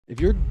if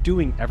you're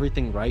doing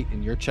everything right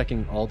and you're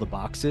checking all the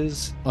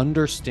boxes,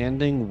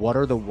 understanding what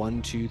are the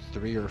 1, 2,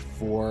 3, or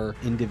 4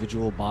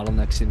 individual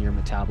bottlenecks in your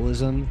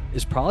metabolism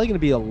is probably going to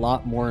be a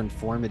lot more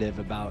informative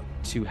about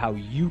to how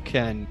you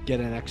can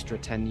get an extra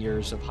 10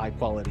 years of high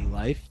quality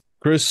life.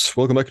 Chris,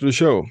 welcome back to the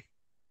show.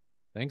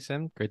 Thanks,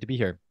 Sam. Great to be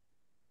here.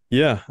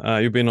 Yeah,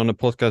 you've been on the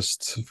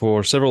podcast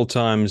for several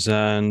times,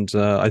 and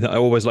I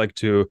always like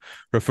to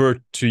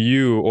refer to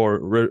you or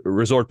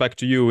resort back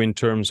to you in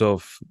terms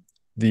of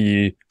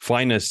the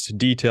finest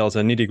details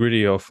and nitty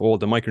gritty of all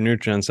the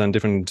micronutrients and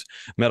different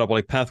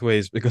metabolic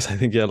pathways, because I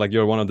think, yeah, like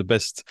you're one of the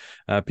best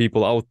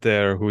people out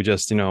there who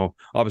just,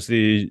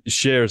 obviously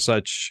share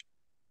such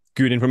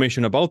good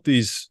information about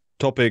these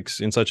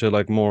topics in such a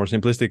like more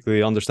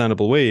simplistically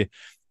understandable way,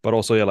 but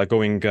also, yeah, like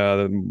going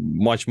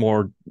much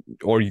more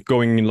or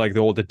going in like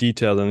all the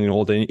detail and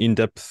all the in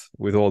depth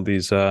with all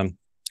these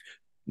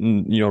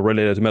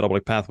related to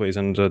metabolic pathways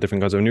and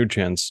different kinds of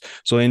nutrients.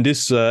 So in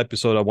this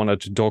episode, I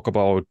wanted to talk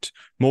about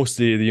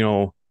mostly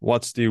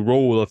what's the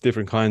role of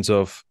different kinds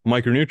of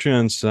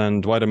micronutrients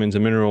and vitamins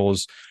and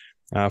minerals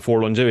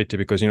for longevity,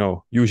 because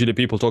usually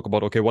people talk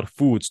about, okay, what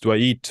foods do I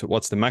eat,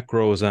 what's the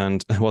macros,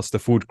 and what's the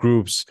food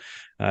groups,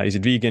 is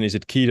it vegan, is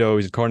it keto,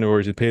 is it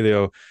carnivore, is it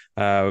paleo,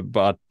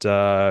 but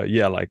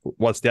yeah, like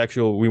what's the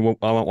actual,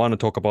 I want to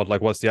talk about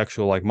like what's the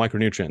actual like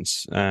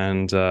micronutrients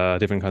and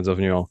different kinds of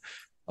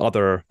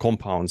other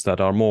compounds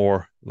that are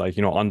more like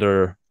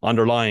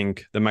underlying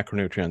the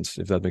macronutrients,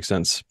 if that makes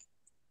sense.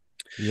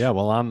 Yeah,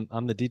 well,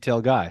 I'm the detail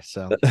guy,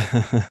 so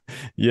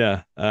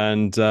Yeah,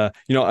 and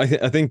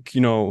I think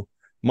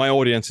my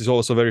audience is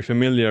also very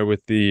familiar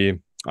with the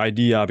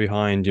idea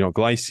behind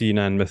glycine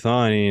and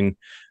methionine,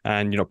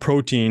 and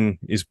protein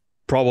is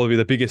probably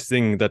the biggest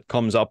thing that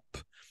comes up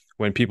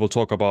when people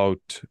talk about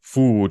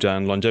food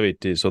and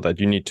longevity, so that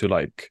you need to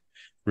like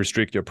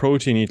restrict your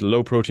protein, eat a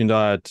low protein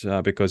diet,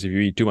 because if you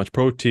eat too much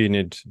protein,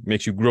 it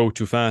makes you grow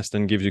too fast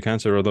and gives you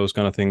cancer or those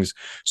kind of things.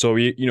 So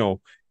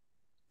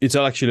it's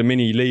actually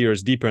many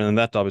layers deeper than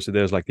that. Obviously,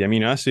 there's like the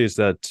amino acids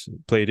that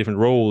play different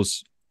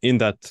roles in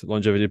that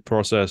longevity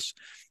process.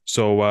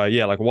 So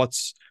yeah, like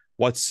what's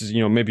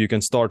maybe you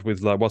can start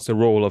with like what's the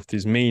role of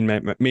these main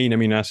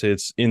amino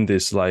acids in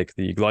this, like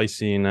the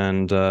glycine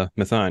and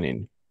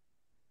methionine.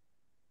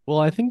 well,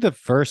 I think the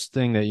first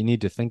thing that you need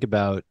to think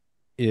about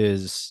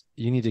is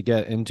you need to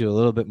get into a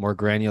little bit more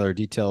granular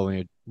detail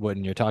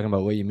when you're talking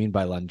about what you mean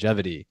by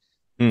longevity.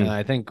 And Mm,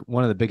 I think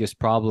one of the biggest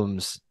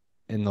problems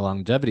in the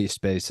longevity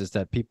space is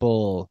that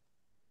people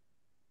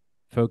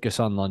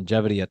focus on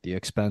longevity at the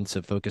expense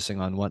of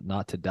focusing on what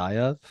not to die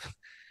of.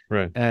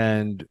 right.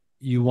 And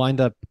you wind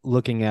up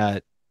looking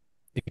at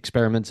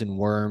experiments in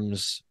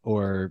worms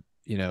or,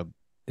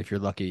 if you're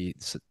lucky,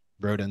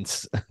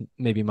 rodents,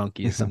 maybe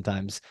monkeys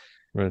sometimes,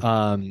 Right.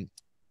 um,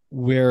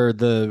 where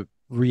the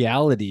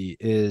reality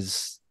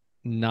is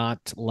not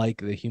like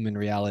the human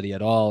reality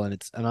at all.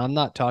 And I'm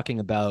not talking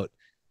about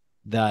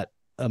that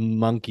a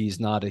monkey's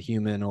not a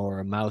human or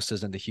a mouse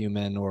isn't a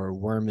human or a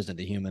worm isn't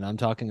a human. I'm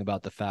talking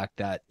about the fact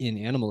that in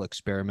animal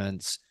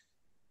experiments,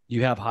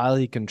 you have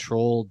highly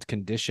controlled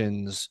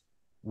conditions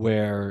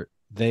where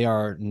they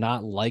are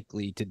not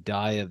likely to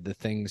die of the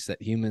things that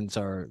humans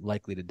are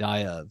likely to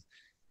die of.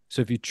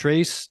 So if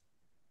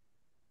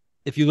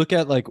you look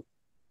at like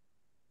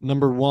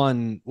number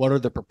one, what are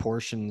the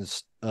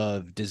proportions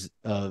of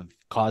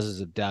causes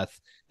of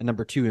death, and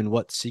number two, in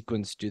what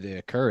sequence do they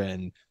occur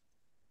in?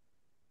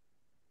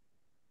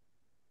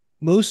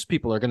 Most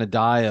people are going to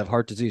die of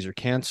heart disease or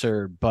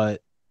cancer,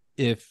 but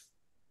if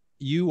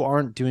you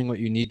aren't doing what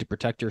you need to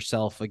protect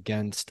yourself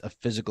against a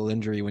physical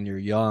injury when you're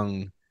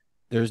young,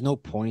 there's no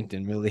point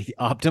in really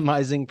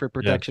optimizing for Yeah.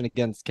 protection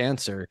against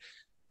cancer.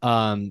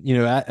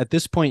 At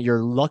this point,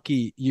 you're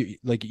lucky.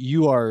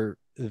 You are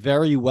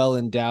very well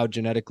endowed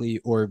genetically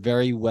or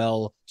very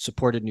well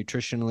supported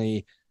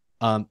nutritionally,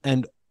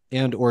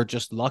 and or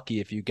just lucky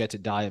if you get to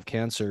die of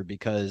cancer,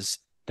 because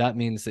that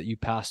means that you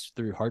passed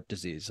through heart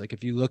disease. Like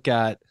if you look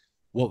at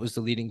what was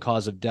the leading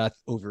cause of death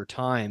over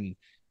time,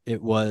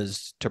 it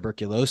was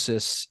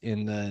tuberculosis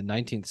in the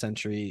 19th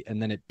century,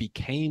 and then it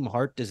became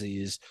heart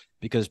disease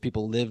because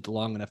people lived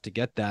long enough to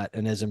get that.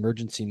 And as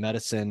emergency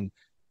medicine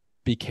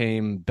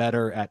became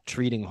better at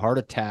treating heart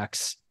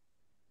attacks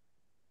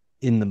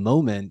in the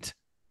moment,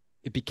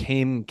 it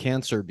became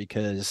cancer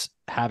because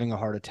having a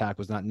heart attack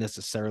was not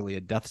necessarily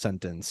a death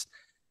sentence.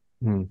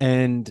 Mm,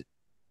 And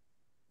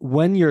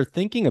when you're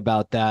thinking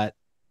about that,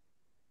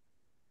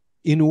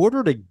 in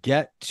order to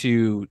get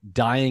to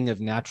dying of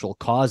natural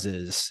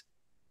causes,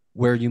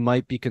 where you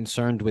might be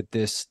concerned with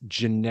this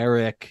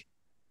generic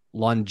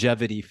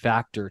longevity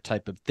factor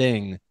type of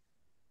thing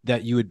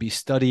that you would be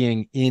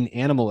studying in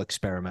animal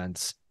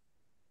experiments,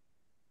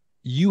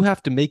 you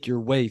have to make your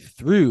way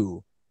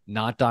through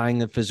not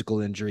dying of physical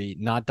injury,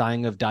 not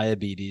dying of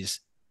diabetes,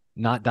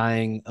 not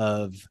dying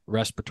of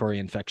respiratory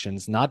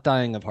infections, not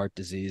dying of heart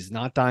disease,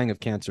 not dying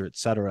of cancer,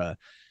 etc.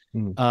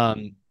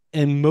 mm,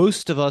 And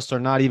most of us are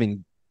not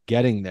even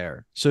getting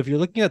there. So if you're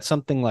looking at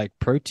something like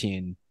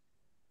protein,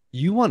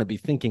 you want to be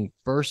thinking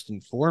first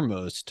and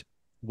foremost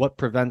what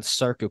prevents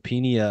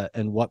sarcopenia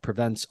and what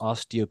prevents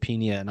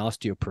osteopenia and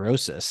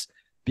osteoporosis.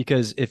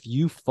 Because if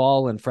you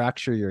fall and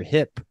fracture your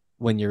hip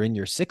when you're in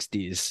your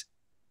 60s,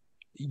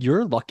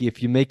 you're lucky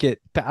if you make it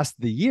past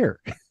the year.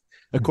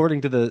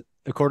 according to the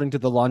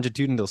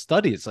longitudinal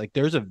studies, like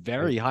there's a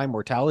very high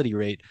mortality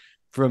rate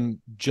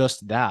from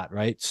just that,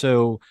 right?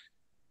 So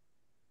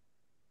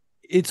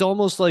it's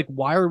almost like,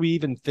 why are we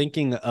even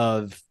thinking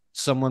of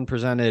someone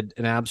presented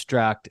an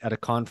abstract at a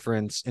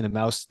conference in a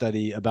mouse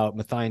study about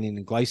methionine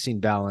and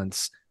glycine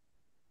balance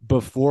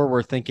before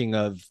we're thinking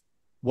of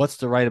what's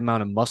the right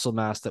amount of muscle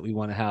mass that we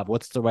want to have,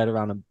 what's the right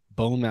amount of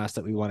bone mass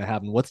that we want to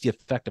have, and what's the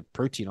effect of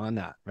protein on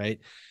that, right?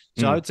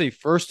 So I would say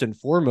first and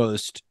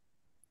foremost,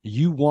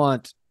 you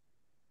want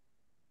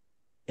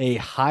a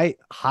high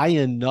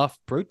enough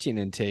protein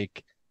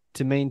intake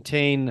to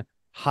maintain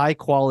high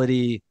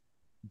quality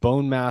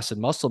bone mass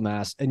and muscle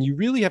mass. And you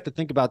really have to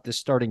think about this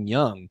starting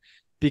young,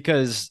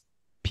 because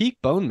peak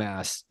bone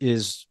mass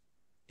is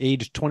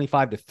age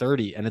 25 to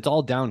 30, and it's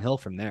all downhill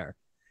from there.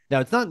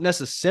 Now, it's not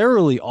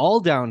necessarily all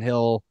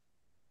downhill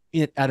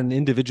at an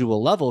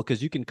individual level,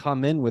 because you can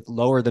come in with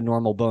lower than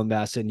normal bone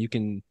mass and you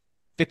can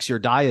fix your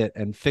diet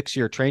and fix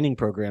your training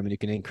program and you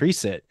can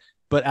increase it.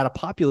 But at a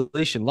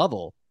population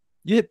level,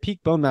 you hit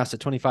peak bone mass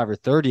at 25 or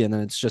 30, and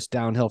then it's just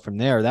downhill from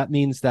there. That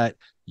means that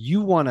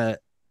you want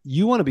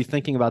to be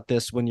thinking about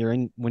this when you're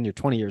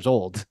 20 years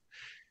old,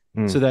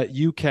 so that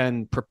you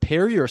can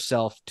prepare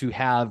yourself to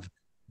have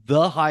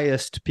the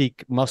highest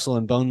peak muscle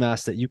and bone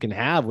mass that you can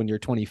have when you're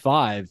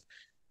 25,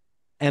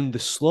 and the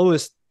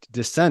slowest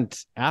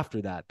descent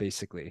after that,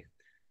 basically.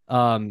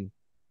 And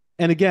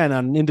again,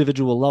 on an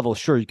individual level,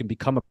 sure, you can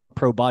become a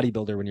pro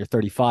bodybuilder when you're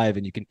 35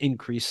 and you can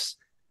increase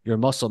your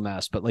muscle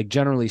mass, but like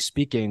generally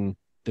speaking,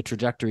 the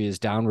trajectory is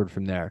downward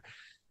from there.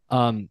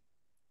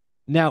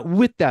 Now,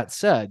 with that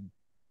said,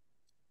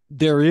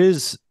 there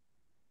is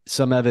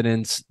some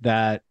evidence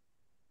that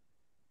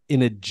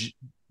in a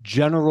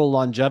general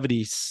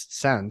longevity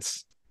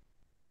sense,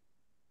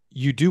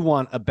 you do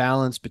want a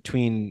balance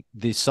between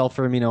the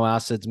sulfur amino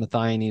acids,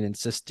 methionine and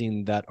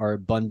cysteine, that are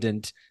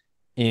abundant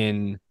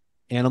in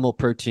animal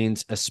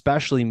proteins,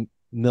 especially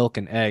milk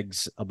and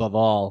eggs above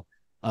all,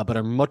 but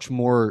are much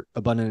more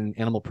abundant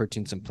in animal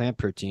proteins and plant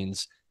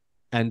proteins,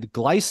 and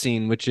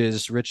glycine, which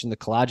is rich in the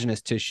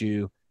collagenous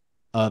tissue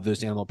of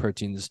those animal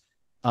proteins.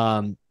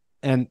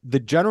 And the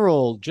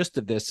general gist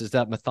of this is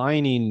that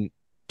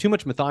too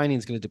much methionine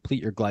is going to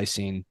deplete your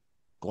glycine.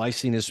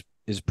 Glycine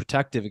is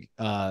protective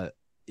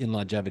in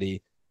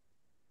longevity.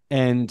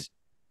 And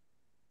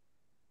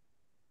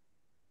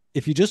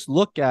if you just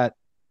look at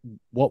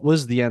what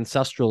was the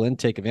ancestral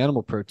intake of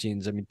animal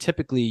proteins, I mean,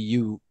 typically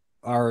you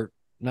are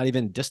not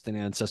even distant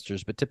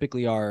ancestors, but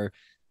typically our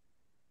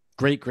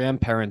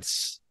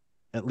great-grandparents,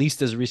 at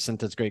least as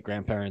recent as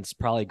great-grandparents,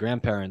 probably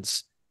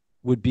grandparents,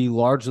 would be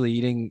largely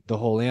eating the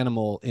whole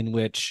animal, in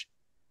which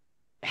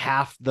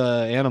half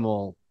the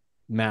animal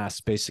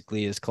mass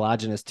basically is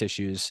collagenous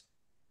tissues.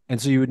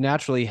 And so you would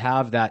naturally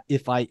have that.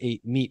 If I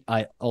ate meat,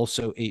 I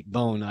also ate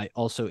bone, I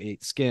also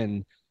ate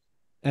skin.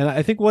 And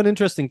I think one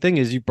interesting thing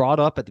is, you brought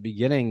up at the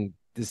beginning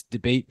this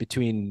debate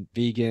between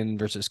vegan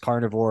versus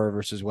carnivore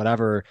versus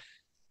whatever.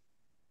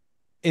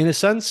 In a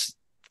sense,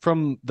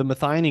 from the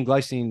methionine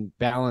glycine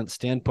balance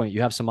standpoint,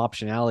 you have some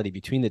optionality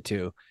between the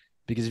two,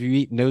 because if you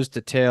eat nose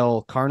to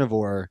tail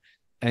carnivore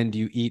and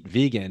you eat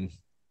vegan,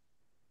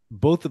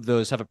 both of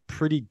those have a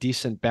pretty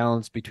decent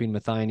balance between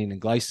methionine and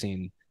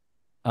glycine.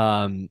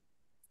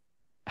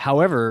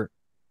 However,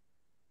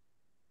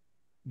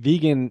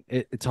 vegan,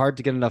 it's hard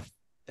to get enough.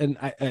 And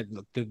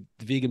look, the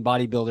vegan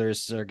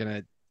bodybuilders are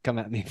going to come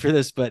at me for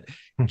this, but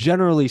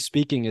generally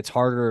speaking, it's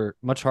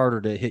much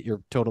harder to hit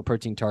your total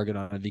protein target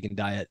on a vegan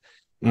diet.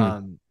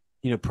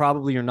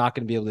 Probably you're not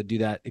going to be able to do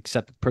that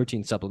except with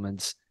protein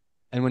supplements.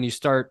 And when you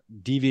start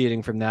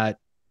deviating from that,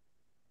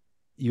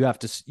 you have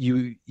to,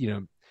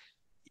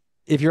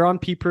 if you're on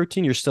pea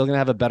protein, you're still going to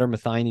have a better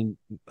methionine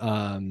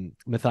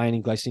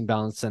glycine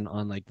balance than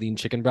on like lean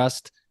chicken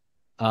breast.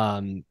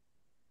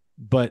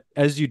 But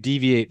as you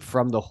deviate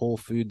from the whole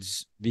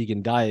foods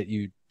vegan diet,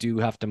 you do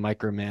have to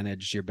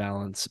micromanage your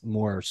balance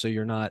more. So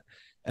you're not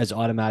as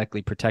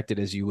automatically protected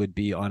as you would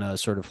be on a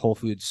sort of whole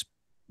foods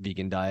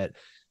vegan diet.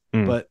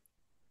 But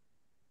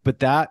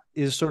that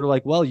is sort of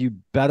like, well, you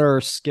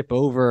better skip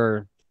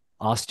over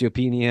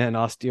osteopenia and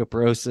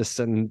osteoporosis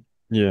and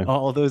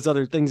all those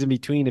other things in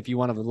between if you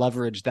want to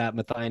leverage that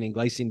methionine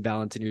glycine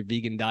balance in your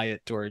vegan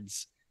diet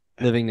towards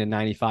living to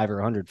 95 or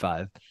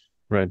 105.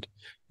 Right.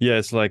 Yeah,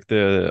 it's like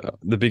the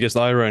biggest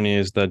irony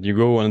is that you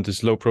go on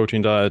this low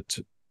protein diet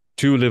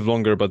to live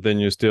longer, but then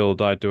you still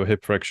die to a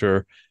hip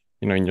fracture,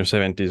 in your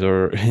 70s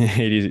or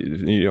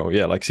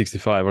 80s, like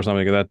 65 or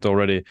something like that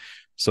already.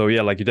 So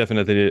yeah, like you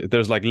definitely,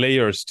 there's like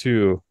layers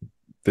to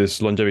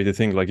this longevity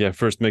thing. Like,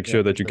 first make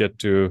sure that you get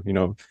to,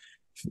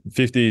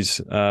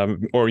 50s,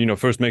 or,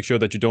 first make sure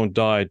that you don't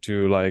die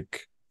to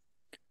like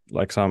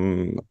like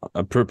some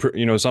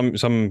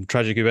some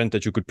tragic event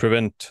that you could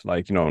prevent,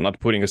 like not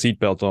putting a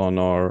seatbelt on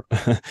or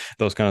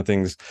those kind of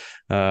things.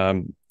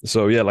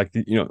 So yeah, like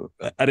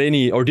at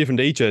any or different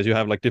ages you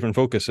have like different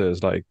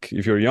focuses. Like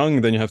if you're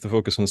young, then you have to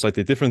focus on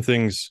slightly different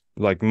things,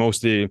 like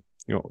mostly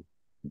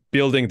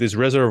building this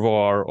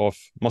reservoir of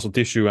muscle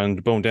tissue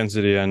and bone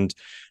density and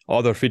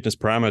other fitness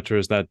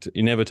parameters that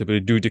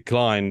inevitably do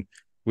decline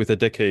with the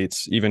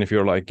decades. Even if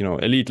you're like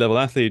elite level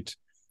athlete,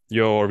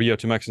 your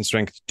VO2 max and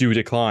strength do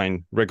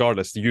decline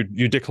regardless.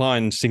 You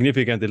decline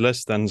significantly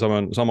less than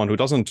someone who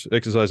doesn't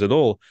exercise at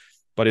all,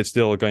 but it's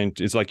still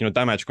it's like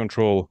damage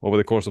control over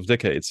the course of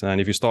decades. And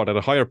if you start at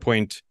a higher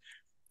point,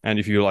 and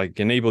if you like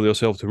enable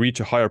yourself to reach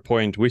a higher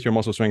point with your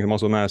muscle strength and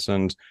muscle mass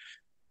and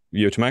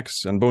VO2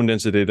 max and bone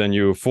density, then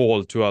you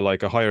fall to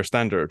a higher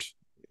standard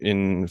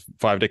in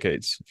 5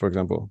 decades, for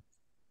example.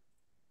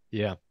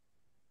 Yeah.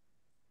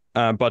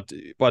 But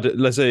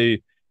let's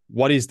say,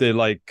 what is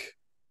the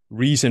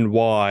reason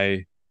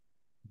why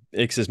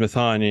excess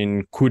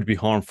methionine could be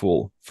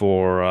harmful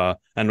for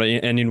and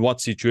in what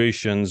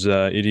situations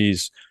it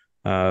is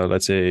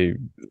let's say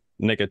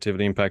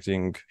negatively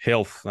impacting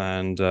health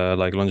and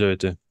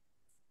longevity?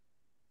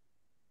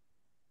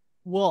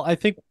 Well, I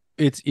think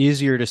it's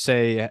easier to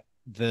say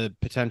the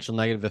potential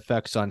negative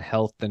effects on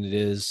health than it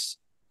is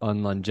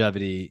on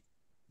longevity,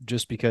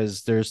 just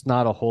because there's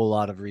not a whole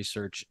lot of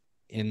research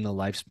in the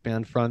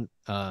lifespan front.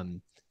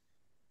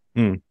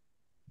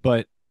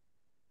 But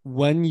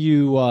when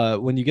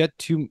you get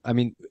too, I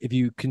mean, if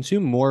you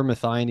consume more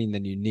methionine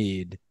than you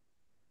need,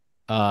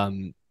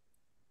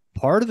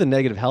 part of the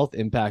negative health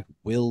impact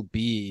will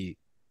be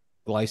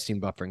glycine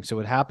buffering. So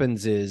what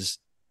happens is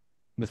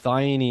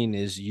methionine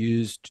is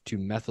used to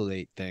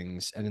methylate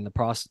things, and in the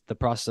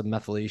process of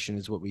methylation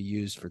is what we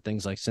use for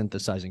things like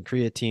synthesizing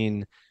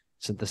creatine,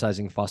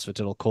 synthesizing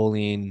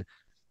phosphatidylcholine,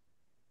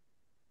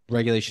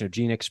 regulation of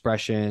gene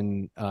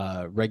expression,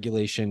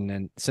 regulation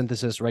and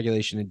synthesis,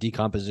 regulation and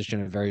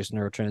decomposition of various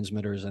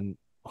neurotransmitters, and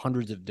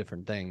hundreds of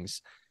different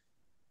things.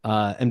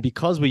 And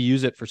because we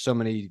use it for so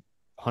many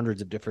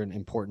hundreds of different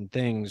important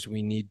things,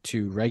 we need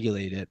to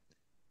regulate it.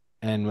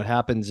 And what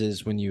happens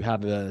is when you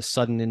have a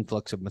sudden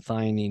influx of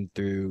methionine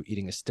through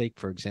eating a steak,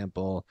 for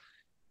example,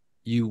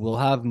 you will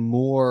have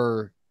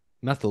more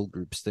methyl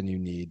groups than you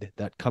need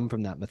that come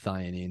from that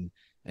methionine,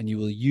 and you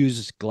will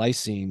use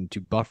glycine to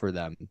buffer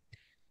them.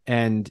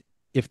 And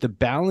if the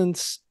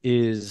balance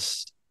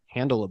is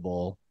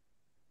handleable,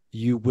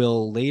 you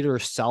will later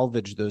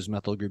salvage those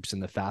methyl groups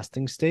in the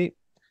fasting state.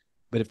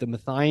 But if the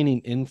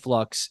methionine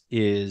influx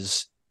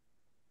is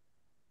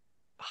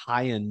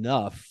high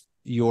enough,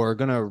 you're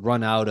going to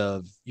run out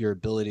of your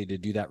ability to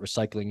do that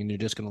recycling, and you're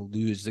just going to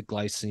lose the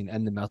glycine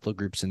and the methyl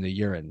groups in the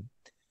urine.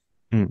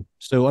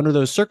 So under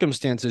those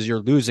circumstances,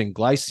 you're losing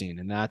glycine,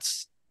 and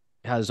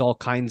has all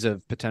kinds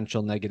of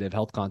potential negative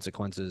health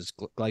consequences.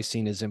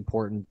 Glycine is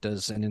important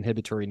as an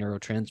inhibitory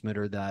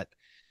neurotransmitter that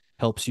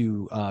helps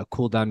you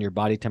cool down your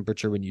body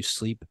temperature when you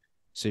sleep,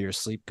 so your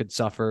sleep could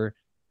suffer.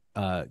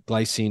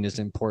 Glycine is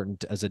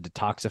important as a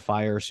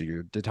detoxifier, so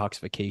your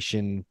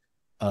detoxification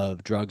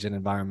of drugs and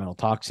environmental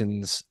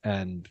toxins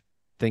and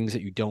things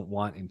that you don't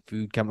want in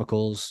food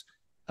chemicals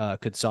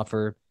could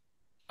suffer.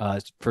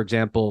 For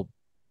example,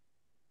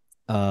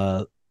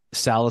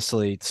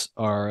 salicylates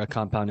are a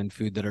compound in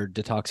food that are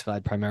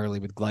detoxified primarily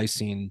with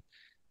glycine.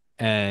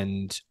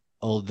 And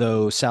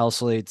although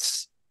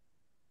salicylates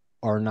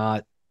are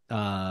not,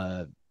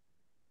 the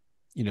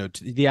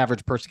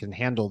average person can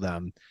handle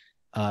them,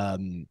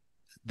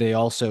 they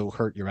also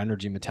hurt your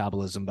energy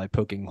metabolism by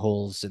poking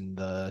holes in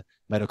the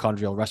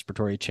mitochondrial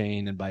respiratory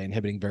chain and by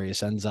inhibiting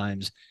various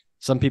enzymes.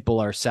 Some people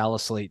are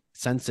salicylate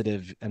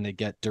sensitive and they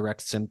get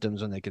direct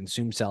symptoms when they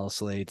consume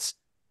salicylates.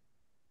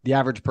 The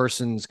average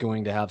person's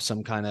going to have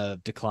some kind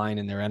of decline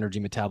in their energy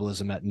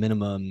metabolism at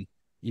minimum,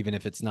 even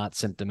if it's not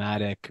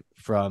symptomatic,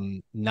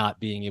 from not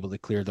being able to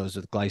clear those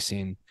with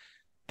glycine.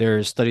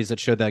 There's studies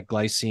that show that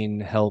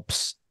glycine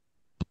helps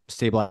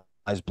stabilize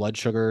blood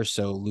sugar.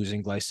 So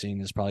losing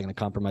glycine is probably going to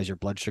compromise your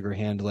blood sugar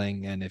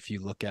handling. And if you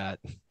look at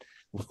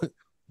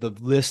the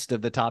list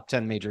of the top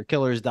 10 major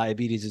killers,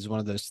 diabetes is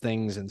one of those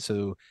things. And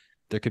so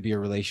there could be a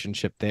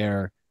relationship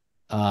there.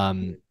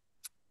 And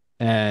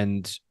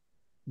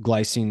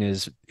glycine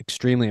is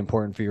extremely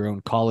important for your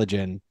own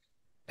collagen.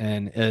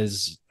 And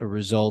as a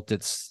result,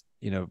 it's,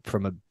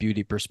 from a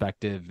beauty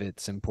perspective,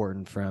 it's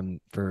important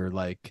for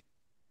like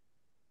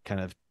kind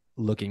of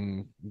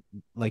looking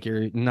like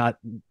you're not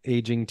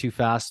aging too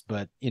fast,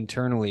 but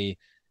internally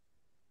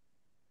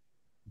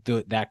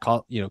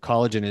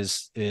collagen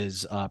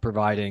is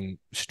providing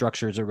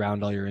structures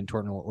around all your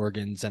internal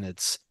organs, and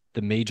it's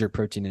the major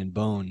protein in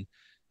bone.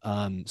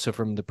 So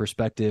from the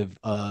perspective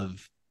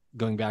of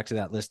going back to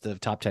that list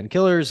of top 10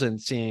 killers and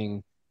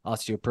seeing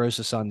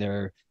osteoporosis on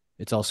there,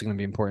 it's also going to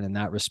be important in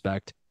that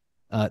respect.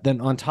 Then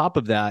on top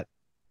of that,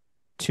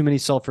 too many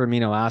sulfur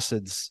amino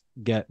acids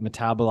get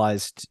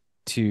metabolized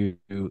to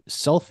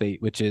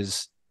sulfate, which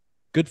is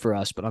good for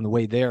us, but on the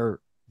way there,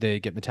 they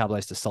get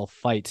metabolized to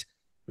sulfite,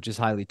 which is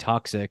highly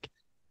toxic.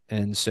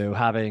 And so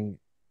having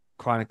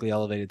chronically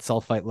elevated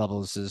sulfite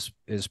levels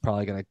is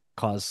probably going to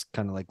cause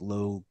kind of like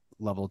low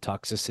level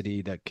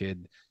toxicity that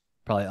could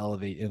probably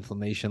elevate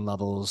inflammation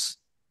levels,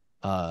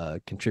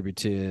 contribute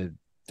to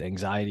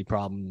anxiety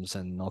problems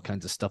and all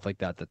kinds of stuff like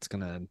that. That's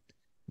going to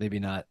maybe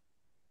not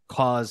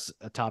cause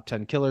a top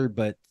 10 killer,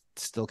 but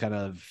still kind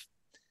of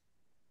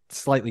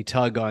slightly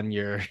tug on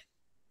your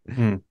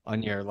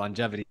on your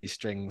longevity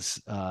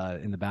strings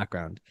in the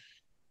background.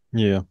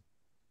 Yeah.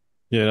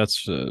 Yeah,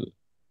 that's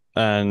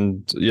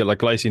and yeah, like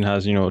glycine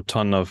has, a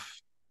ton of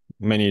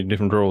many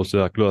different roles,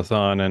 like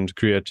glutathione and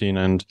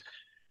creatine and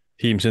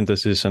heme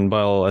synthesis and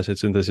bile acid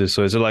synthesis.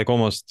 So it's like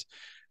almost,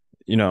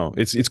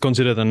 it's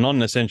considered a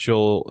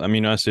non-essential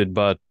amino acid,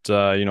 but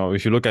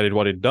if you look at it,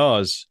 what it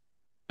does,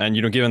 and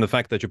given the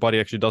fact that your body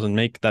actually doesn't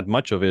make that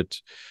much of it,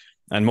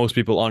 and most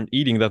people aren't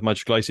eating that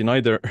much glycine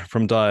either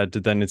from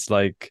diet, then it's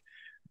like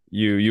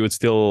you would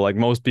still, like,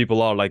 most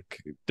people are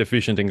like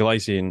deficient in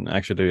glycine,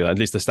 actually, at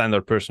least the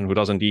standard person who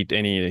doesn't eat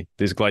any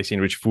these glycine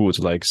rich foods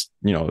like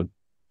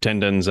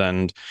tendons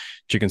and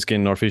chicken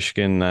skin or fish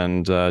skin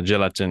and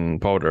gelatin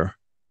powder.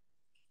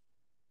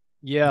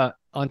 Yeah.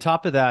 On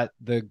top of that,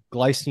 the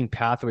glycine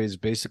pathway is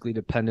basically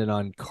dependent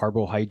on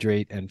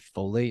carbohydrate and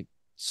folate.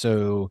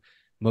 So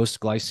most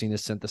glycine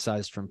is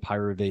synthesized from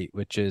pyruvate,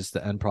 which is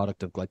the end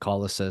product of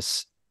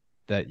glycolysis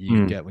that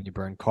you get when you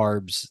burn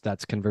carbs.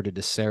 That's converted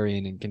to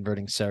serine, and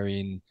converting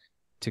serine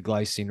to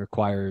glycine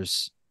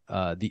requires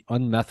the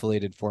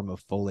unmethylated form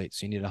of folate.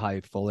 So you need a high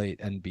folate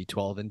and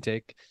B12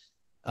 intake.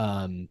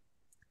 And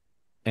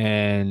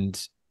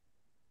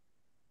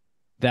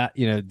that,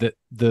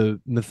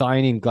 the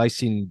methionine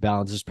glycine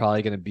balance is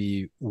probably going to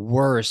be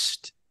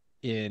worst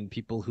in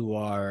people who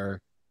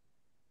are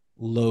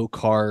low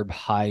carb,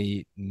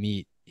 high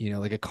meat.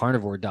 Like a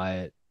carnivore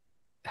diet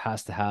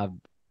has to have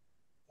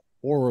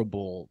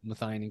horrible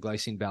methionine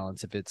glycine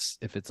balance if it's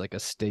like a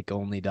steak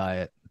only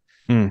diet,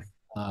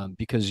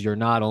 because you're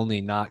not only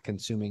not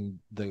consuming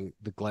the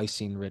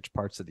glycine rich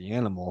parts of the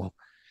animal,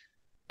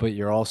 but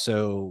you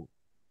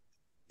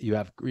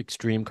have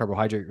extreme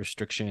carbohydrate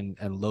restriction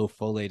and low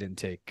folate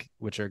intake,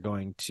 which are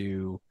going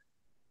to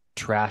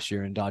trash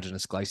your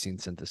endogenous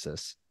glycine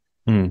synthesis.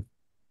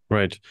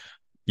 Right.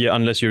 Yeah,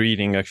 unless you're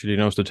eating actually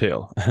nose to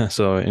tail.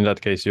 So in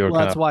that case, you're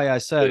that's why I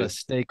said a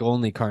steak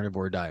only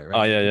carnivore diet, right?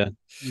 Oh, yeah.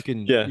 You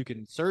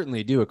can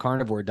certainly do a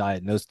carnivore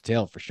diet nose to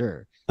tail for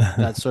sure.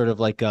 That's sort of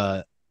like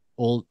a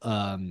old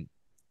kind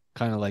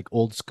of like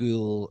old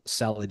school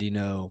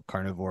Saladino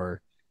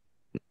carnivore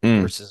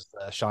versus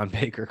Sean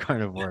Baker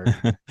carnivore.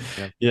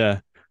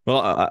 Yeah.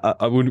 Well,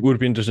 I would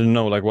be interested to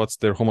know, like, what's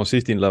their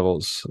homocysteine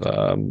levels.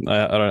 I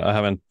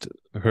haven't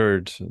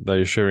heard that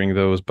you're sharing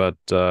those, but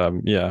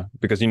yeah,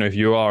 because if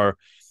you are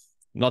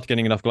not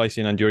getting enough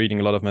glycine and you're eating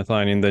a lot of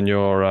methionine, then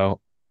your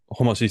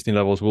homocysteine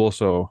levels will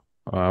also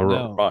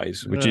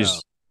rise, which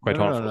is quite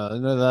harmful.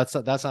 No,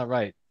 that's not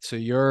right. So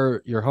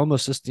your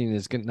homocysteine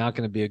is not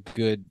going to be a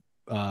good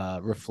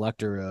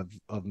reflector of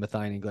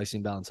methionine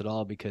glycine balance at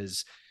all,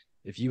 because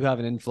if you have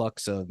an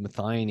influx of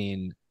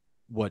methionine,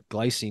 what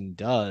glycine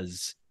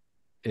does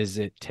is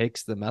it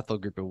takes the methyl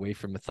group away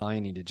from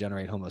methionine to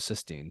generate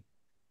homocysteine.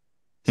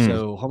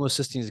 So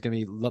homocysteine is going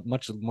to be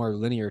much more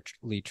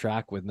linearly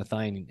track with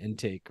methionine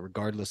intake,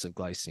 regardless of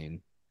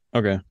glycine.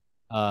 Okay.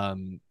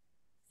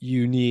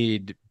 You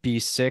need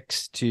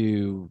B6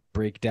 to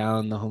break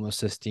down the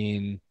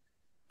homocysteine.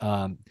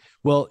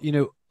 Well,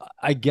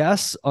 I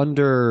guess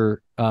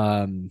under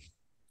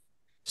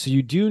so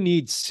you do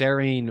need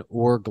serine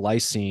or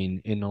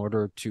glycine in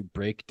order to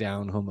break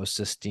down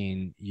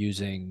homocysteine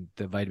using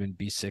the vitamin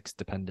B6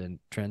 dependent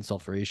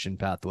transsulfuration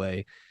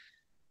pathway.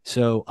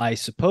 So I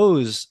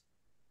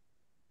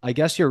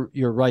guess you're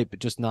right, but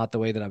just not the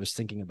way that I was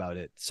thinking about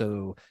it.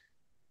 So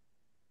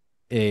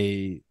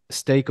a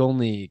steak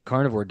only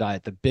carnivore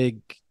diet, the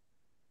big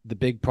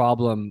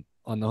problem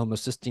on the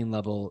homocysteine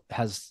level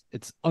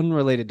it's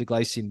unrelated to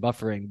glycine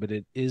buffering, but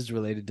it is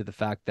related to the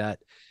fact that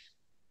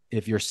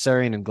if your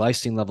serine and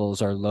glycine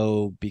levels are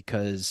low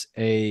because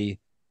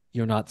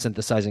you're not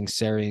synthesizing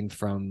serine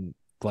from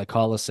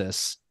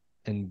glycolysis,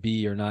 and B,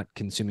 you're not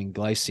consuming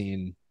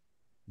glycine,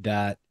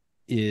 that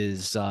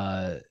is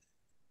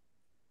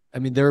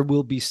there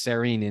will be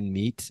serine in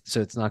meat,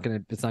 so it's not gonna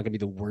be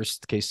the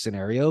worst case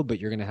scenario, but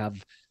you're gonna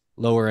have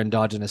lower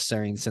endogenous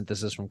serine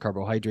synthesis from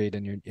carbohydrate,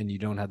 and you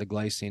don't have the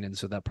glycine, and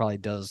so that probably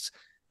does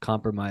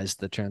compromise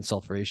the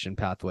transsulfuration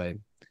pathway.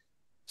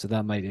 So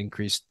that might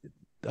increase,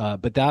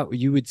 but that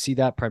you would see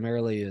that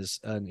primarily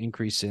as an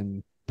increase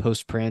in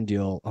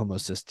postprandial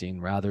homocysteine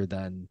rather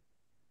than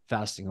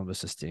fasting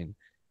homocysteine.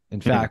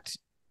 In fact,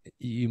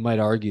 you might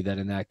argue that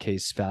in that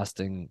case,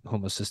 fasting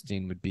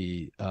homocysteine would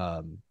be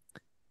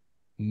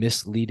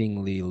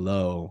misleadingly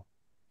low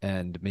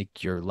and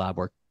make your lab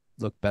work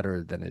look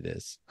better than it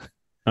is.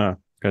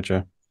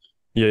 Gotcha.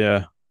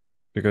 Yeah.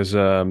 Because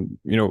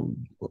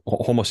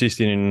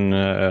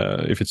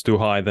homocysteine, if it's too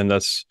high, then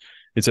it's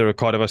a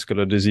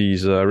cardiovascular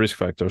disease risk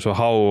factor. So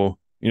how,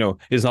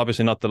 it's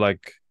obviously not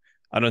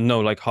I don't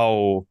know, like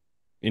how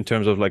in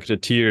terms of like the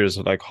tiers,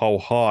 like how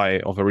high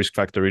of a risk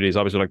factor it is.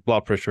 Obviously, like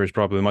blood pressure is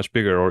probably much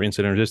bigger, or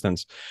insulin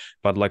resistance,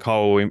 but like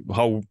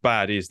how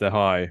bad is the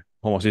high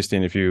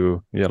homocysteine if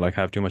you like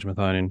have too much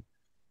methionine?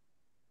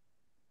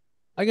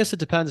 I guess it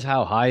depends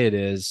how high it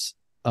is.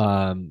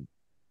 Um,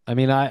 I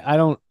mean, I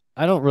don't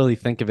really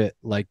think of it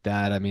like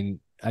that. I mean,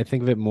 I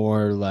think of it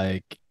more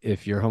like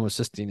if your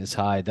homocysteine is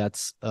high,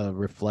 that's a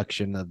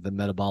reflection of the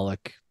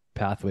metabolic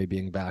pathway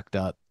being backed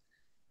up.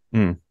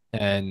 Mm,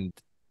 And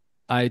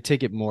I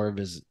take it more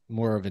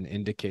of an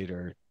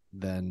indicator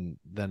than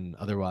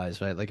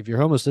otherwise, right? Like if your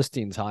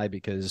homocysteine is high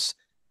because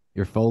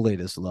your folate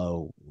is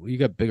low, you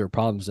got bigger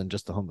problems than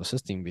just the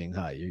homocysteine being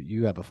high.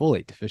 You have a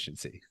folate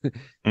deficiency. If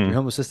your mm,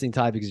 homocysteine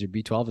high because your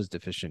B12 is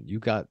deficient, you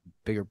got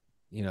bigger,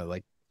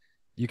 like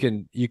you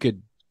could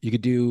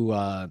do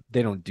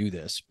they don't do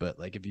this, but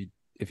like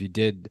if you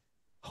did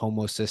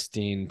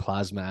homocysteine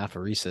plasma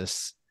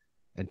apheresis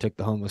and took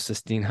the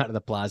homocysteine out of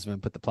the plasma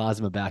and put the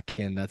plasma back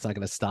in, that's not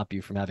going to stop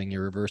you from having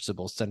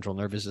irreversible central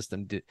nervous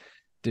system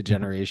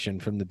degeneration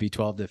from the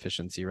B12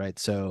 deficiency, right?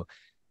 So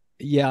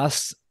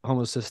yes,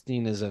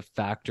 homocysteine is a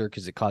factor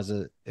because it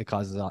causes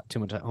too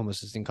much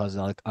homocysteine causes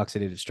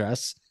oxidative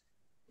stress.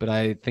 But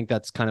I think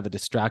that's kind of a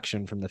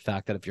distraction from the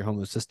fact that if your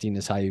homocysteine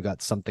is high, you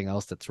got something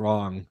else that's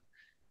wrong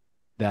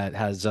that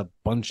has a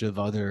bunch of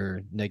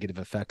other negative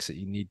effects that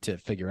you need to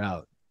figure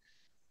out.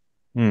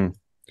 mm.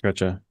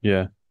 Gotcha.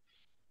 Yeah.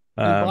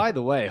 And Um, by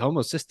the way,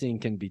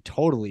 homocysteine can be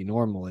totally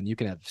normal and you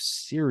can have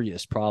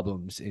serious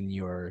problems in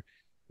your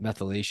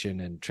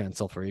methylation and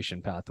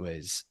transsulfuration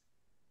pathways.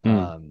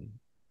 mm, Um,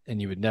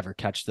 and you would never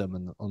catch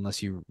them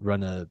unless you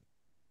run a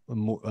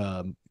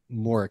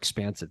more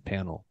expansive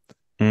panel.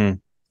 mm.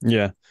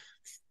 Yeah,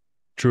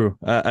 true.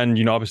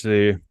 And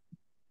obviously,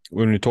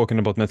 when you're talking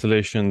about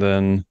methylation,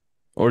 then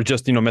or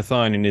just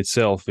methionine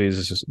itself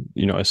is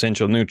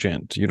essential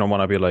nutrient. You don't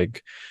want to be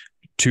like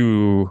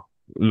too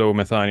low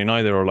methionine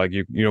either, or like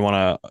you don't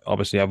want to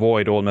obviously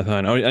avoid all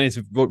methionine, and it's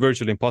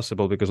virtually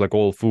impossible because like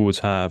all foods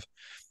have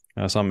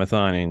some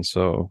methionine.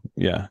 So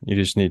yeah, you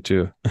just need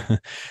to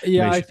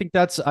Yeah, make I sure. think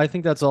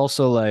that's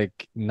also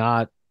like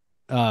not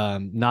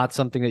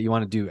something that you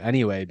want to do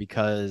anyway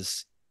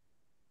because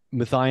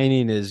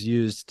methionine is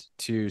used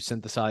to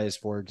synthesize,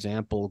 for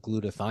example,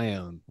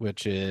 glutathione,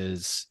 which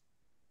is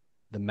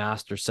the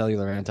master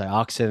cellular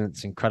antioxidant.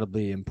 It's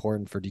incredibly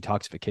important for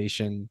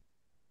detoxification.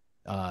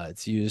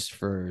 It's used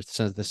for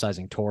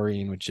synthesizing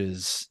taurine, which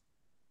is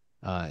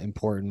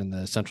important in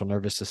the central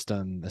nervous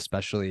system,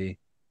 especially.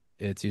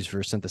 It's used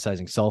for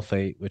synthesizing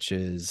sulfate, which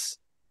is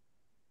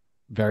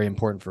very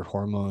important for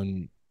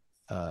hormone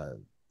uh,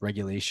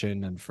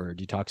 regulation and for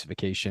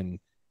detoxification.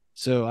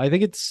 So I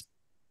think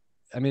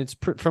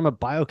from a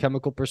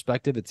biochemical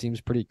perspective, it seems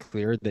pretty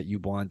clear that you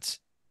want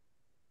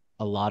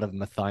a lot of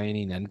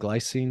methionine and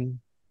glycine,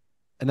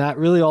 and that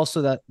really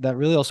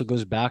also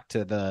goes back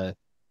to the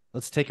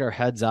let's take our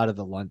heads out of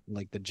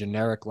the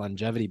generic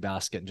longevity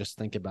basket and just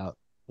think about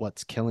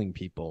what's killing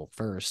people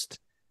first.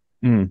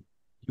 Mm,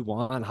 You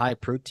want high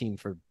protein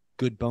for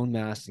good bone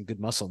mass and good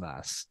muscle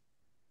mass,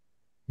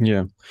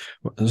 yeah.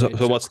 So, right? so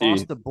So what's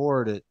across the the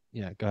board,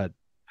 yeah, go ahead.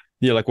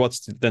 yeah, like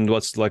what's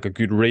like a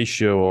good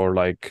ratio, or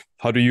like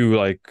how do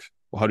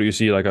you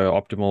see like a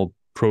optimal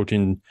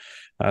protein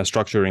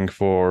structuring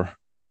for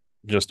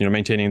just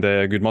maintaining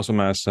the good muscle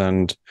mass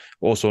and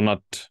also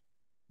not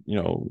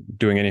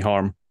doing any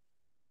harm?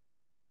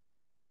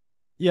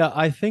 Yeah,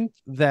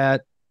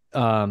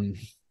 um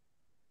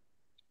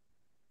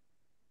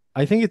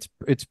I think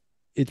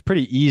it's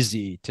pretty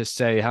easy to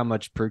say how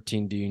much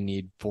protein do you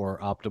need for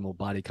optimal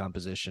body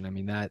composition. I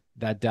mean that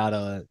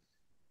data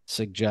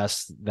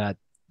suggests that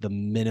the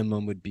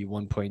minimum would be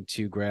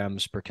 1.2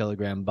 grams per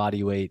kilogram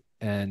body weight,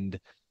 and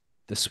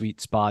the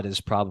sweet spot is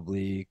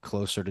probably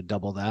closer to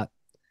double that.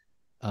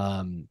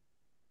 Um,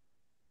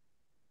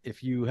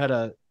 if you had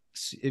a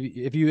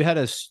if you had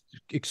a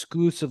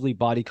exclusively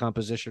body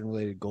composition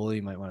related goal,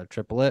 you might want to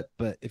triple it.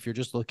 But if you're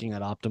just looking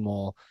at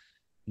optimal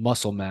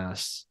muscle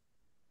mass,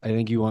 I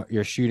think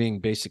you're shooting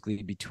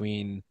basically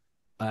between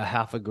a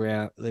half a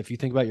gram. If you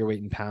think about your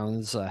weight in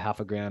pounds, a half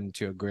a gram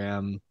to a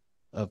gram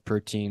of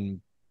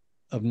protein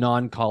of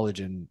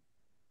non-collagen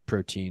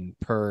protein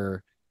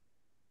per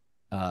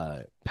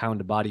pound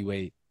of body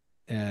weight,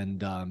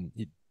 and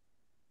you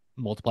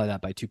multiply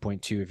that by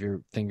 2.2 if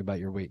you're thinking about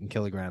your weight in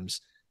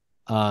kilograms.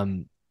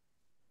 Um,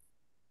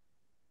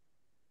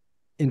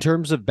 in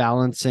terms of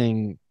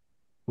balancing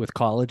with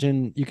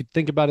collagen, you could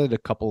think about it a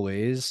couple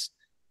ways.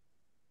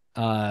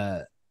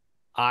 Uh,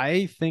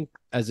 I think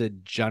as a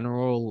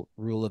general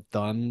rule of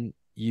thumb,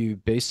 you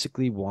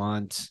basically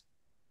want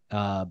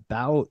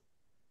about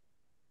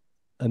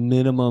a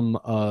minimum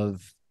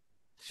of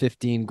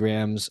 15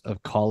 grams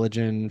of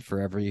collagen for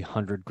every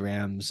 100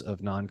 grams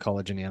of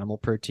non-collagen animal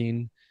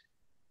protein.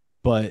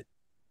 But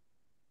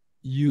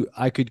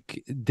I could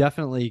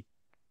definitely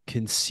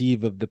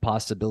conceive of the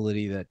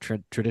possibility that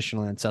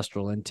traditional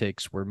ancestral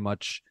intakes were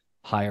much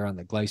higher on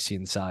the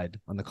glycine side,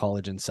 on the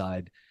collagen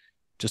side,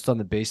 just on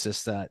the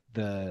basis that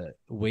the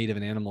weight of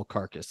an animal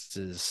carcass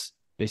is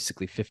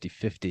basically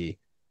 50-50.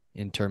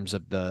 in terms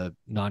of the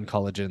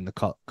non-collagen,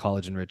 the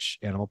collagen-rich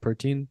animal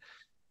protein.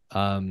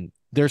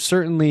 There's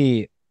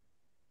certainly,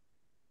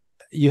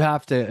 you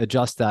have to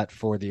adjust that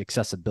for the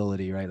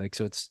accessibility, right? Like,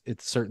 so it's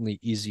certainly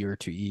easier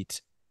to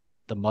eat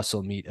the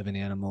muscle meat of an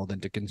animal than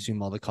to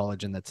consume all the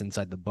collagen that's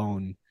inside the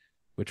bone,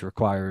 which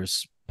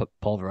requires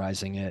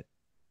pulverizing it.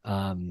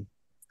 And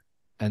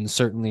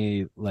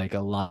certainly, like, a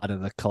lot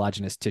of the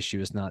collagenous tissue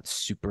is not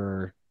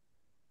super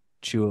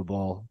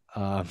chewable,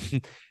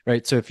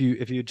 right? So if you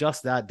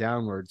adjust that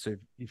downward, so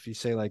if you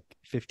say like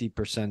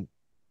 50%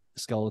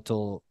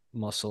 skeletal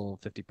muscle,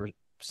 50%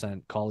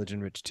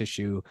 collagen rich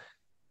tissue,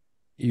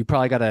 you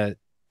probably got to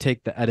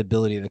take the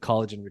edibility of the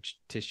collagen rich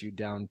tissue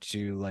down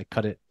to like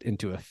cut it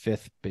into a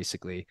fifth,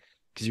 basically,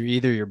 because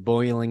you're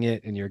boiling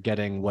it and you're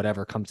getting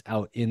whatever comes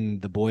out in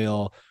the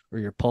boil, or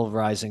you're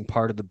pulverizing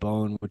part of the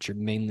bone, which you're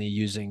mainly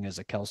using as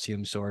a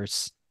calcium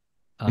source,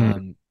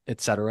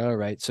 etc.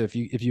 Right? So if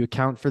you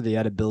account for the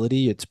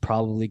edibility, it's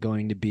probably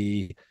going to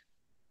be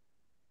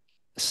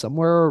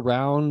somewhere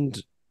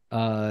around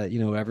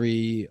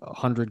every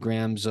 100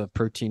 grams of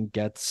protein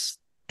gets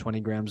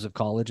 20 grams of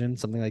collagen,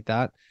 something like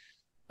that.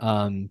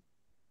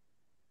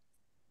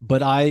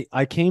 But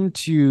I came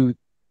to,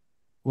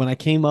 when I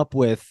came up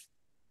with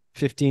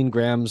 15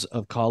 grams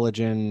of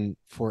collagen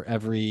for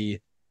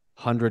every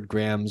 100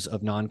 grams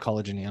of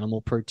non-collagen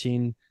animal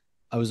protein,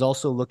 I was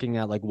also looking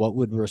at like what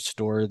would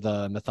restore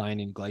the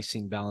methionine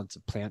glycine balance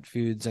of plant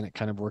foods, and it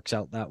kind of works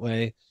out that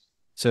way.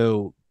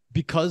 So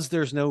because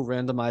there's no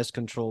randomized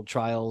controlled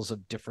trials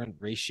of different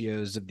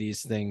ratios of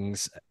these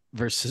things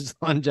versus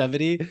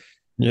longevity,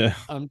 Yeah.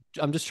 I'm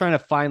just trying to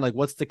find like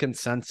what's the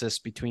consensus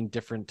between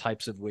different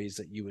types of ways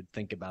that you would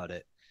think about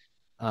it.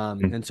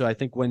 And so I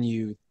think when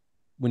you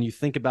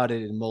think about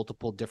it in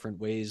multiple different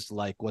ways,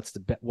 like what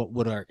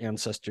would our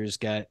ancestors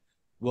get,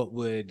 what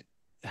would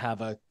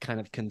have a kind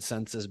of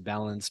consensus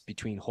balance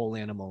between whole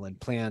animal and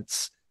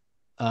plants,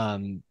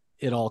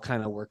 it all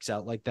kind of works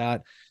out like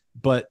that.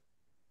 But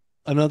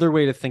another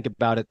way to think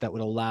about it that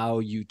would allow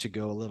you to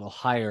go a little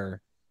higher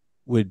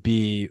would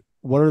be,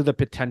 what are the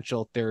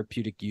potential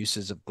therapeutic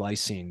uses of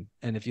glycine?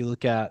 And if you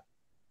look at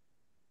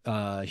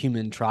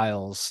human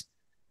trials,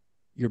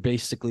 you're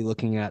basically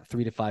looking at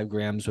 3 to 5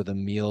 grams with a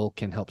meal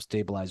can help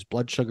stabilize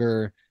blood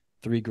sugar.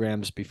 3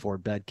 grams before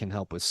bed can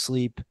help with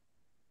sleep.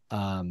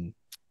 3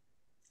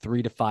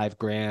 to 5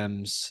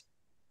 grams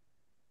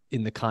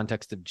in the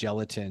context of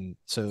gelatin.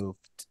 So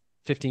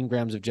 15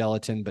 grams of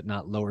gelatin, but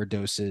not lower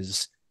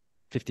doses.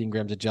 15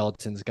 grams of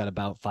gelatin's got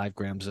about 5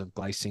 grams of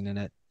glycine in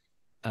it.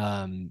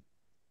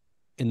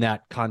 In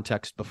that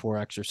context, before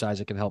exercise,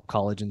 it can help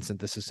collagen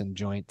synthesis in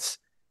joints.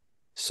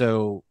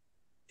 So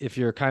if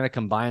you're kind of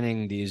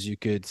combining these, you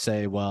could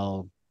say,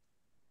 well,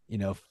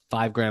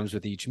 5 grams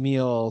with each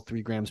meal,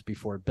 3 grams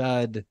before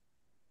bed,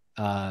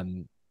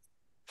 5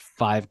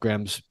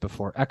 grams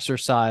before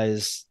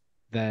exercise.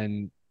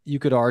 Then you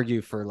could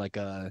argue for like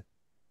a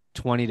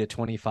 20 to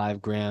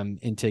 25 gram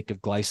intake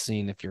of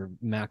glycine if you're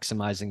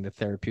maximizing the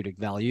therapeutic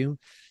value,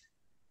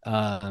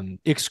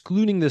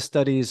 excluding the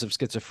studies of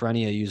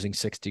schizophrenia using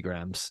 60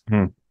 grams,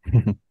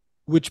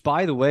 which,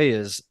 by the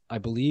way, I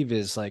believe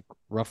is like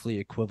roughly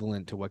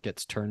equivalent to what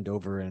gets turned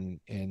over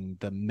in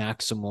the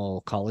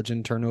maximal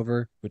collagen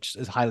turnover, which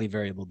is highly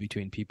variable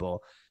between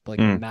people. But like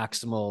the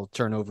maximal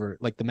turnover,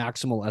 like the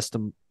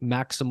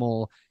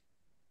maximal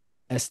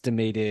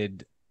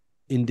estimated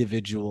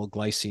individual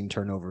glycine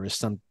turnover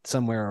is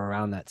somewhere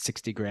around that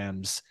 60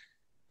 grams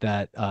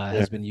that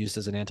has been used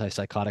as an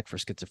antipsychotic for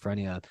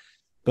schizophrenia.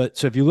 But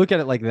so if you look at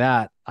it like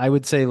that, I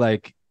would say,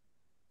 like,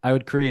 I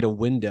would create a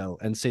window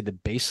and say the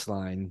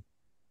baseline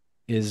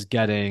is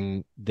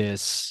getting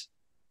this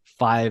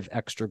 5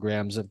 extra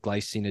grams of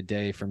glycine a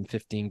day from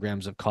 15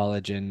 grams of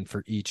collagen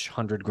for each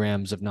 100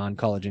 grams of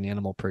non-collagen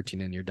animal protein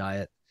in your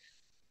diet.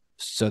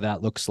 So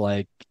that looks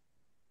like,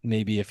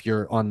 maybe if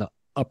you're on the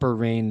upper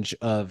range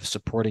of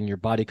supporting your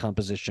body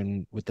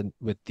composition with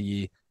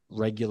the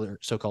regular,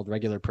 so-called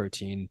regular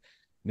protein,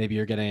 maybe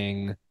you're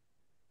getting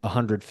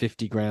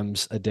 150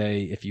 grams a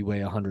day if you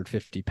weigh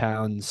 150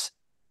 pounds.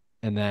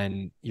 And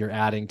then you're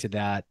adding to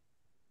that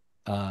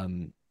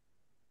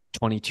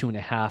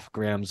 22.5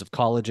 grams of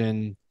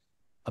collagen.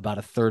 About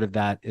a third of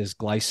that is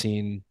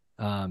glycine.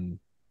 And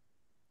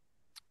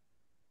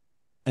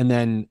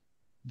then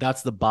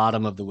that's the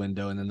bottom of the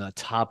window. And then the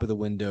top of the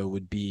window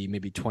would be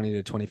maybe 20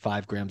 to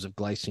 25 grams of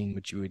glycine,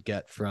 which you would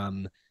get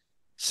from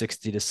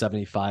 60 to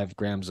 75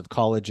 grams of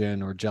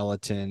collagen or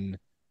gelatin,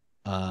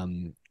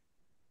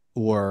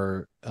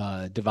 or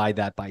divide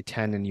that by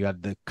 10 and you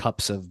have the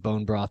cups of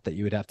bone broth that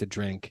you would have to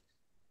drink,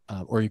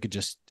 or you could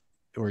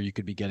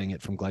be getting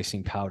it from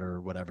glycine powder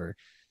or whatever.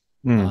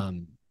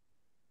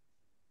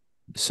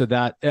 So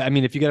that, I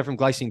mean, if you get it from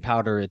glycine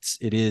powder, it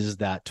is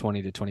that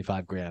 20 to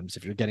 25 grams.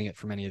 If you're getting it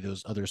from any of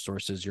those other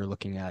sources, you're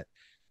looking at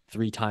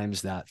 3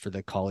 times that for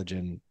the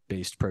collagen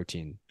based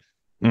protein.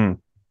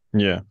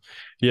 Yeah.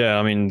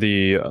 I mean,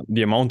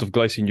 the amount of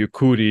glycine you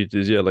could eat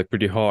is like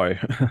pretty high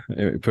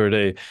per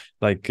day.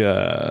 Like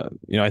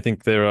I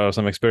think there are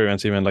some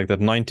experiments even like that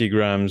 90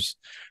 grams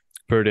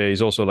per day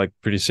is also like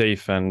pretty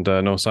safe and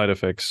no side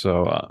effects.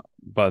 So,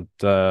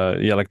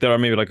 yeah, like there are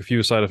maybe like a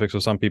few side effects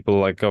for some people.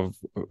 Like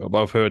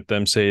I've heard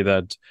them say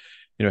that,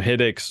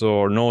 headaches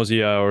or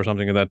nausea or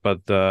something like that.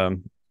 But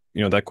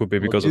that could be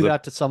Well, because of do the.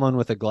 that to someone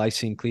with a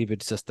glycine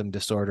cleavage system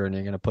disorder, and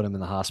you're going to put them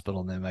in the hospital,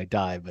 and they might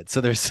die. But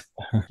so there's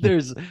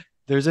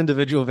there's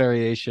individual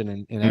variation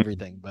in Mm,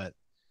 everything. But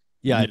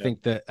yeah, I yeah.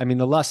 think that I mean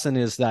the lesson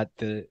is that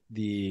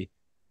the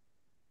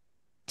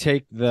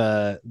take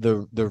the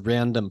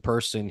random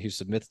person who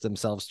submits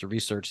themselves to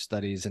research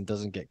studies and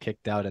doesn't get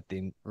kicked out at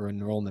the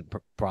enrollment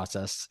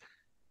process.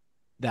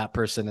 That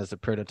person as a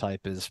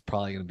prototype is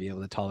probably going to be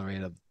able to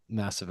tolerate a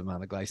massive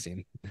amount of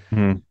glycine.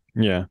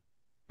 Yeah.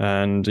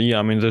 And yeah,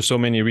 I mean, there's so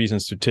many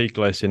reasons to take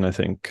glycine, I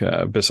think,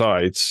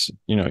 besides,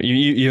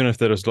 even if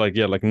there's like,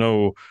 yeah, like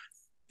no,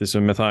 this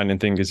methionine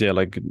thing is, yeah,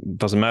 like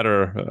doesn't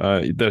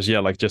matter. There's, yeah,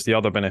 like just the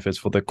other benefits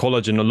for the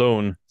collagen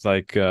alone.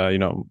 Like,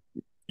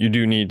 you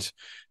do need,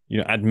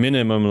 at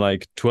minimum,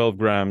 like 12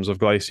 grams of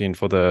glycine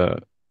for the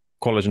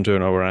collagen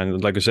turnover.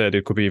 And like I said,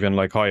 it could be even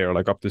like higher,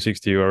 like up to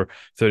 60 or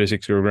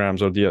 36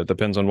 grams, or yeah,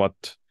 depends on what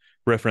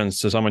reference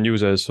someone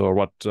uses or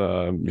what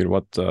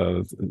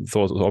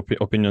thoughts or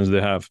opinions they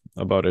have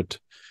about it.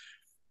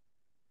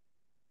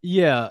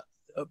 Yeah,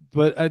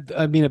 but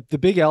I mean, the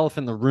big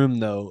elephant in the room,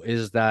 though,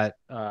 is that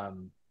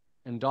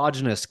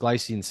endogenous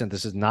glycine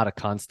synthesis is not a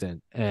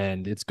constant,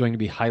 and it's going to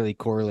be highly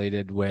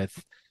correlated with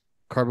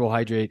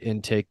carbohydrate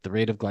intake, the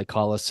rate of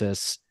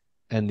glycolysis,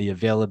 and the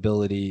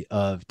availability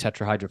of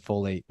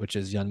tetrahydrofolate, which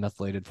is the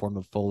unmethylated form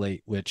of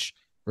folate, which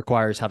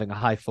requires having a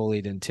high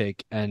folate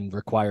intake and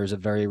requires a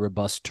very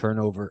robust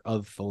turnover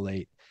of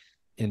folate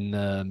in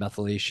the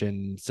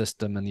methylation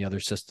system and the other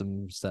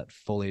systems that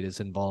folate is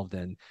involved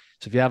in.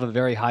 So if you have a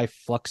very high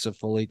flux of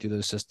folate through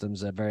those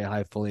systems, a very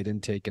high folate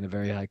intake and a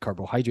very high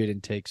carbohydrate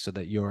intake, so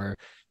that you're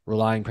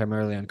relying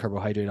primarily on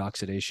carbohydrate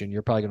oxidation,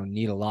 you're probably going to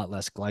need a lot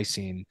less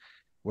glycine.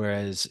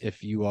 Whereas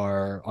if you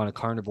are on a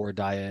carnivore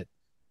diet,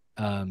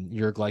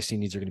 your glycine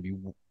needs are going to be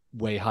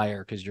way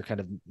higher because you're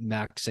kind of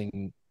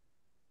maxing,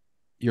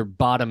 you're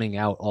bottoming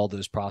out all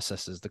those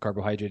processes, the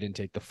carbohydrate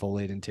intake, the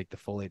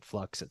folate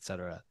flux,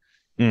 etc.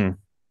 Mm,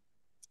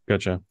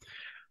 gotcha.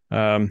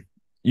 Um,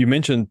 you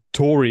mentioned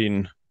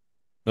taurine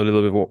a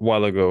little bit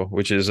while ago,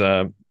 which is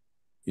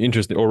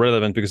interesting or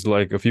relevant because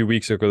like a few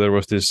weeks ago there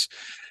was this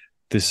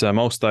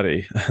mouse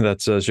study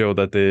that showed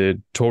that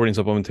the taurine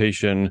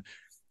supplementation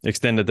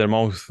extended the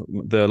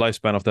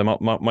lifespan of the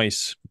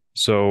mice.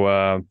 So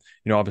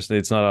obviously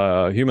it's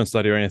not a human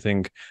study or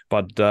anything,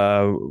 but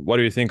what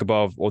do you think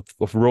of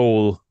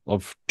role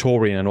of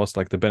taurine, and what's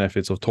like the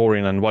benefits of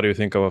taurine, and what do you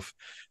think of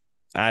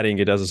adding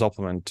it as a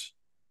supplement?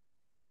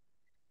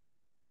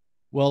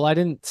 Well, I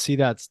didn't see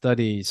that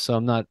study, so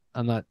I'm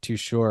not too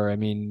sure. I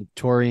mean,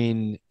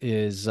 taurine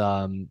is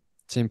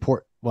it's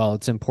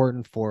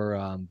important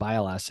for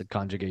bile acid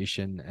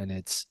conjugation, and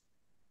it's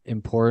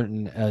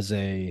important as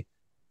a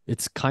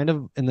it's kind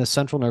of in the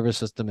central nervous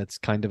system, it's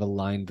kind of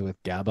aligned with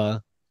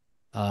GABA.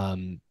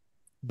 Um,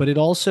 but it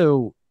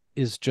also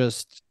is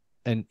just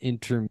an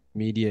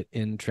intermediate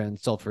in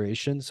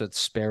transsulfuration, so it's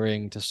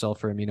sparing to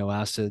sulfur amino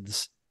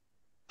acids,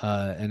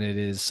 and it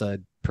is a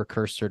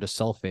precursor to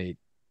sulfate.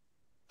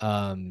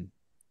 Um,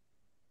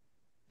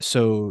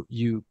 so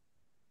you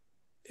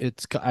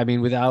it's I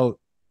mean without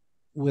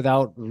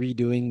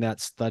redoing that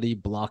study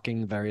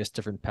blocking various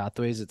different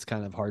pathways, it's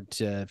kind of hard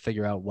to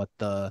figure out what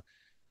the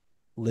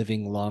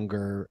living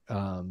longer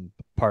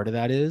part of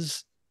that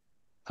is.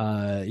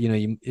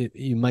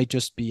 You might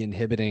just be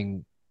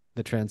inhibiting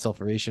the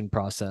transsulfuration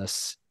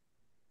process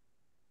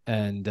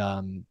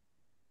and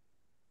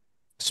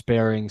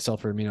sparing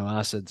sulfur amino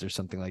acids or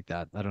something like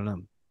that. I don't know.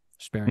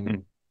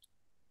 Sparing.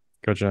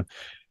 Gotcha.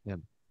 Yeah.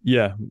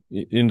 Yeah,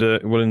 in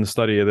the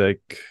study,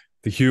 like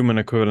the human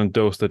equivalent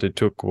dose that it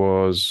took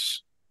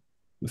was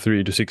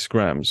 3 to 6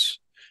 grams,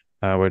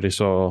 where they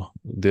saw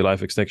the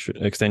life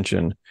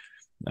extension.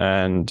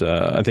 And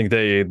I think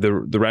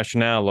the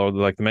rationale or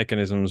like the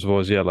mechanisms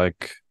was, yeah,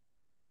 like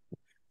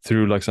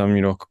through like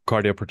some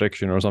cardiac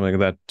protection or something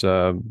like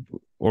that,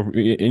 or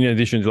in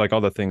addition to like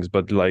other things.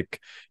 But like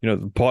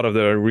part of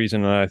the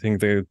reason I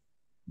think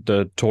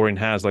the taurine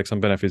has like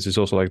some benefits is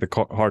also like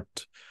the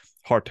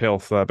heart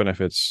health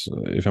benefits,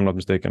 if I'm not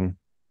mistaken.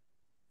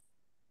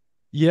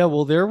 Yeah,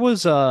 well, there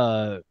was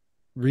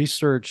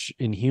research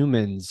in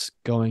humans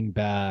going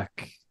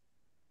back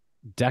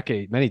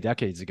many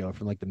decades ago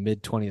from like the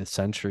mid 20th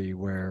century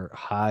where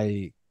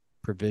high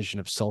provision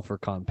of sulfur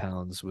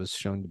compounds was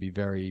shown to be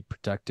very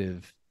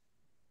protective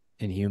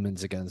in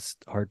humans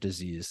against heart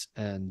disease.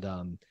 And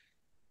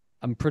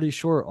I'm pretty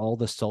sure all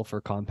the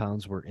sulfur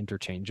compounds were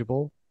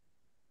interchangeable.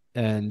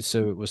 And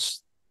so it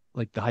was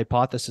like the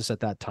hypothesis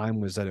at that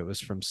time was that it was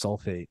from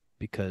sulfate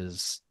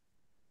because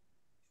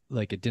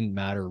like it didn't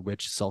matter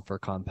which sulfur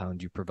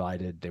compound you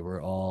provided, they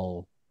were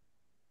all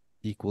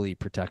equally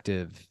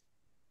protective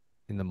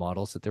in the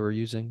models that they were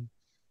using.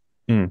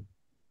 Mm,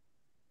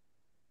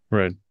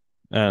 right.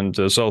 And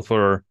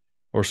sulfur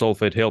or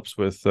sulfate helps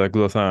with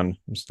glutathione.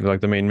 It's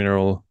like the main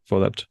mineral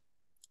for that.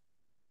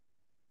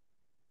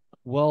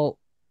 Well,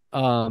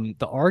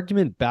 The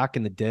argument back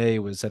in the day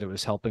was that it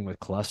was helping with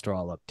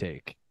cholesterol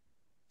uptake.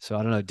 So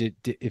I don't know. Did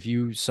if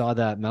you saw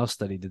that mouse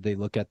study, did they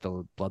look at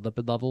the blood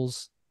lipid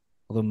levels?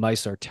 Although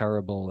mice are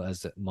terrible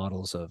as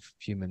models of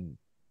human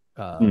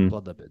Hmm.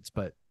 blood lipids,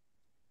 but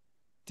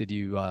did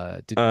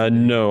they?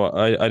 No,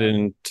 I Yeah,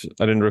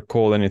 didn't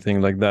recall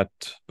anything like that.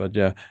 But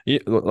yeah,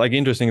 like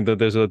interesting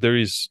that there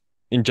is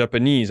in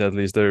Japanese at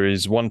least there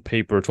is one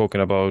paper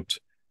talking about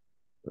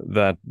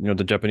that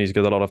the Japanese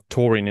get a lot of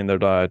taurine in their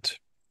diet,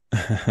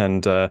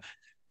 and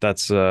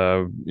that's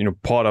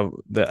part of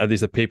at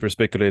least the paper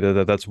speculated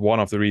that that's one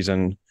of the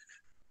reason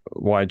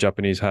why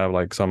Japanese have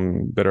like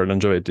some better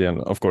longevity.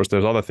 And of course,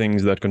 there's other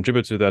things that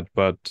contribute to that,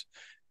 but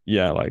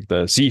yeah, like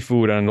the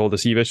seafood and all the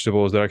sea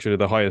vegetables, they're actually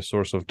the highest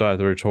source of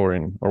dietary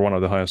taurine, or one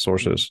of the highest hmm,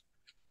 sources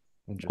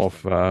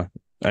of, interesting.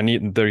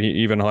 and they're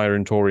even higher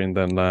in taurine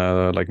than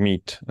like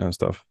meat and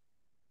stuff.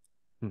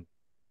 Hmm.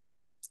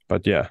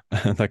 But yeah,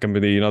 that can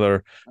be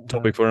another Uh-huh.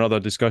 topic for another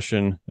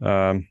discussion.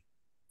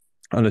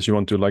 Unless you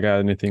want to like add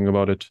anything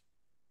about it.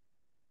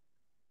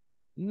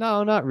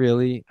 No, not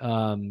really.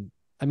 I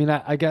mean,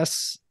 I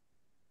guess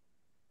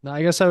no,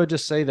 I guess I would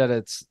just say that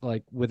it's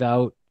like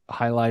without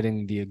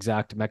highlighting the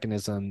exact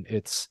mechanism,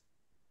 it's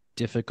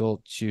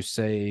difficult to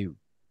say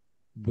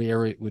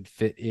where it would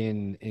fit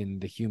in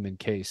the human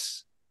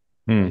case,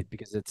 Hmm. right?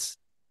 Because it's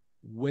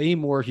way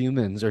more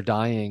humans are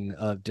dying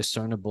of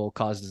discernible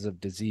causes of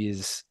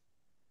disease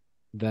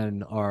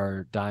than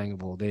are dying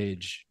of old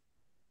age.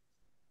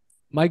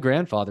 My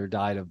grandfather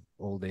died of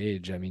old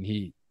age. I mean,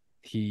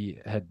 he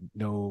had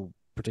no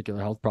particular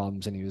health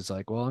problems and he was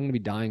like, "Well, I'm going to be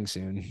dying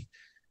soon."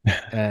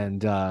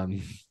 And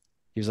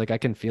he was like, "I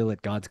can feel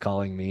it. God's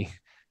calling me."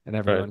 And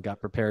Right. everyone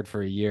got prepared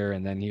for a year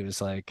and then he was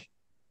like,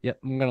 "Yep,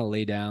 I'm going to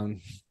lay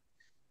down."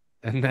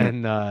 Hmm.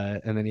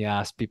 And then he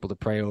asked people to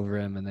pray over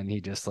him and then he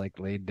just like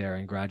laid there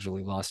and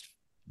gradually lost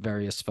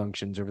various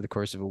functions over the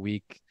course of a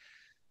week.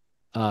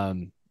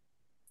 Um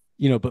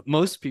but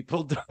most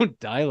people don't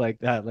die like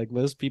that. Like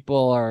most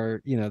people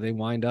are, they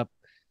wind up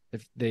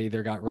if they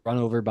either got run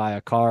over by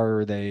a car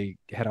or they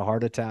had a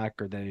heart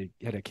attack or they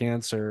had a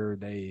cancer,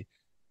 they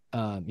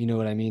you know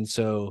what I mean?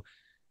 So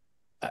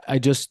I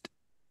just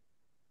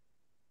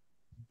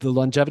the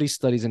longevity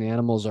studies in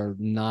animals are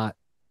not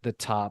the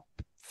top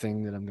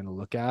thing that I'm going to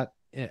look at.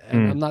 And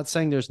Hmm. I'm not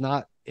saying there's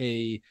not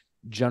a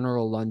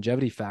general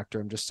longevity factor.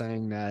 I'm just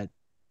saying that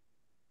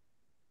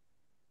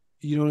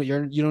you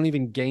don't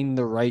even gain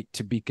the right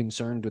to be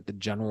concerned with the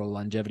general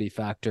longevity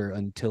factor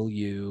until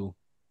you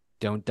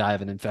don't die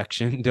of an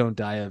infection, don't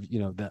die of,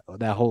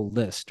 that whole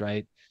list,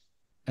 right?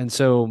 And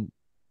so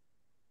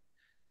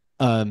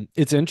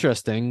it's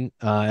interesting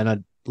and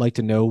I'd like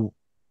to know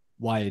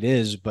why it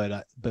is,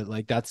 but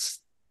like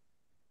that's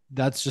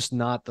just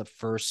not the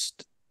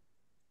first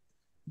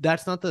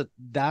that's not the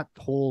that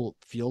whole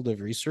field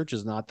of research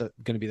is not going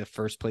to be the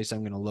first place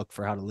I'm going to look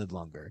for how to live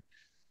longer.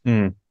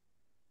 Hmm.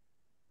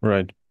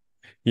 Right.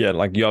 Yeah,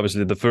 like you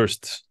obviously the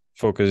first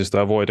focus is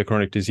to avoid the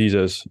chronic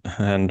diseases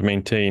and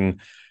maintain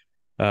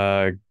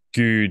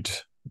good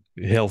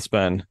health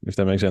span, if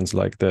that makes sense,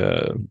 like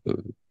the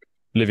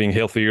living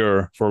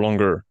healthier for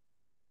longer.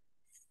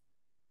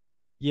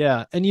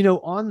 Yeah, and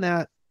on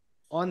that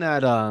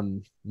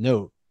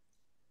note,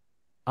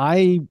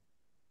 I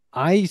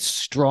I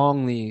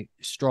strongly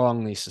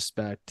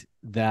suspect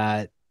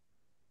that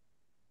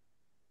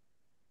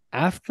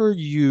after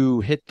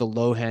you hit the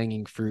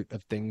low-hanging fruit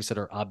of things that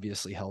are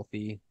obviously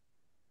healthy,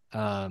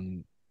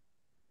 um,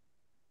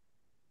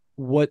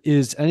 what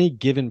is any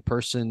given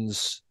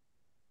person's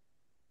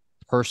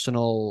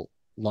personal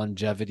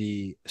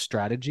longevity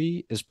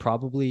strategy is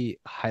probably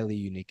highly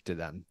unique to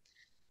them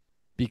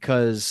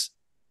because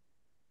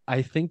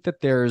I think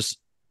that there's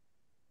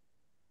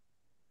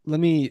let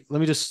me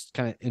just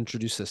kind of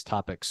introduce this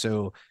topic.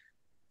 So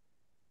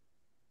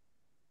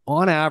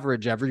on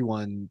average,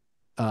 on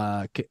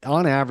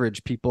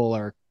average,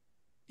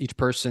 each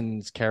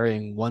person's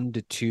carrying 1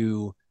 to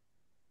 2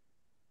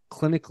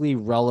 clinically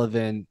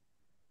relevant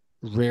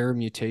rare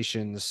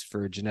mutations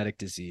for a genetic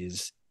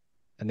disease,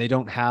 and they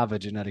don't have a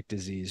genetic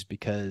disease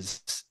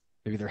because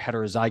maybe they're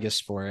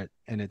heterozygous for it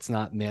and it's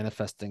not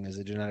manifesting as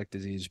a genetic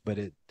disease, but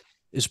it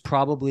is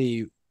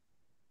probably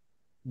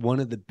one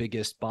of the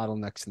biggest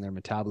bottlenecks in their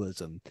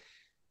metabolism.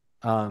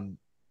 Um,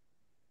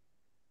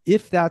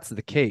 if that's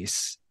the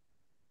case,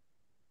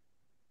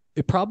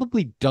 it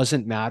probably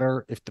doesn't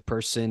matter if the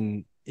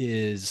person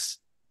is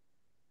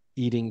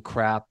eating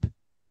crap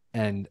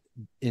and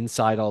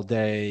inside all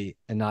day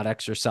and not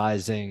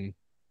exercising.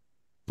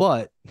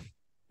 But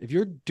if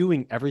you're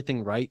doing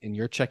everything right and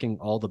you're checking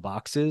all the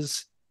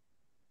boxes,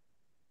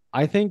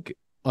 I think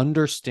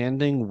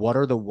understanding what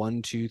are the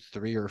 1, 2,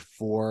 3, or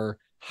 4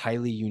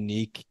 highly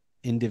unique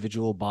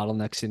individual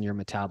bottlenecks in your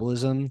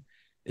metabolism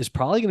is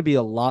probably going to be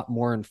a lot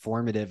more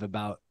informative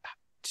about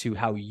to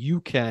how you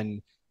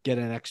can get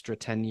an extra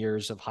 10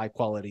 years of high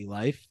quality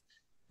life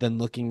than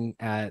looking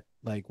at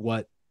like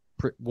what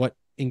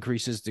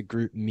increases the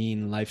group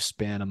mean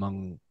lifespan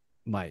among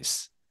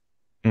mice.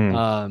 Mm.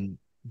 Um,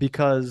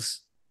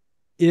 because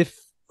if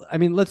I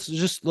mean, let's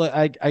just,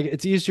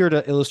 it's easier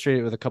to illustrate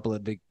it with a couple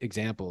of big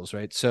examples,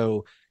 right?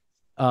 So,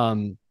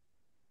 um,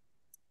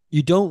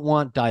 you don't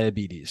want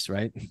diabetes,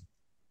 right?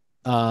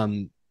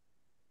 Um,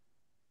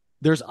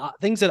 there's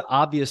things that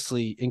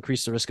obviously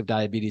increase the risk of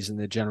diabetes in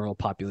the general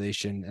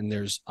population, and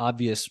there's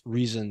obvious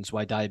reasons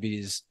why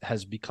diabetes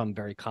has become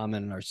very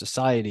common in our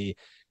society,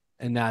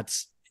 and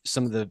that's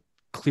some of the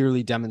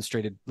clearly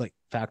demonstrated like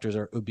factors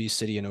are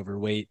obesity and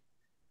overweight.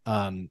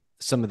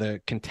 Some of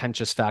the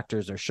contentious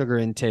factors are sugar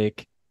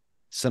intake.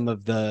 Some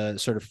of the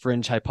sort of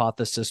fringe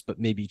hypothesis, but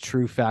maybe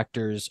true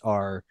factors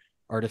are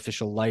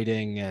artificial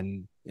lighting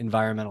and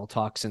environmental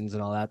toxins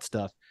and all that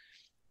stuff.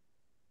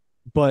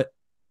 But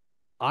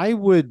I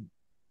would,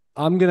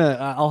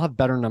 I'll have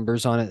better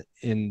numbers on it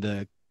in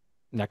the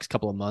next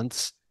couple of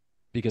months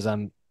because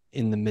I'm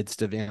in the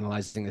midst of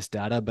analyzing this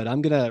data. But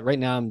right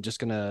now, I'm just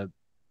going to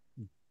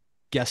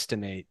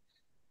guesstimate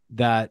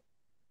that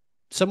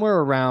somewhere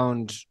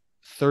around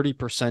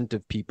 30%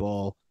 of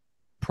people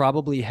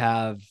probably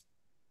have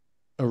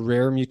a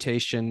rare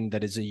mutation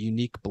that is a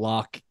unique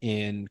block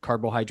in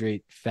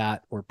carbohydrate,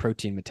 fat, or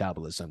protein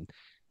metabolism.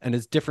 And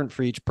it's different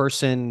for each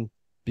person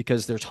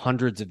because there's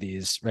hundreds of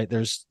these, right?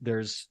 There's,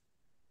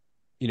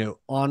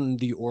 on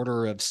the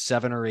order of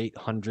 700 or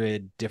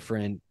 800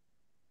 different,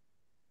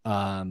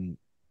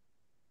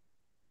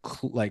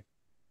 like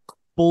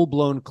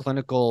full-blown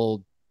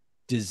clinical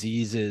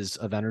diseases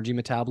of energy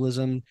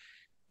metabolism.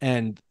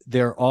 And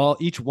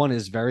each one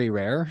is very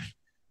rare,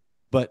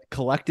 but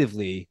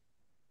collectively,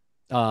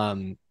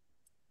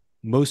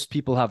 most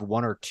people have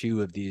one or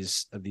two of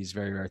these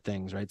very rare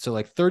things, right? So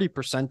like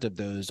 30% of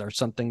those are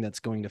something that's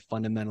going to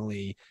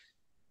fundamentally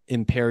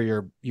impair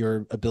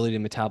your ability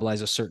to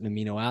metabolize a certain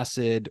amino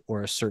acid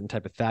or a certain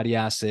type of fatty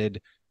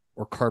acid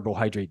or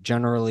carbohydrate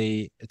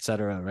generally, et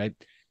cetera, right?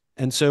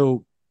 And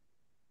so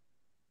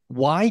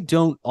why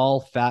don't all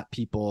fat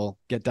people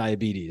get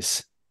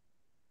diabetes?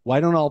 Why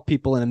don't all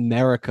people in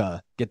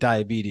America get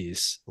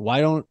diabetes?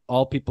 Why don't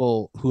all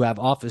people who have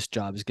office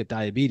jobs get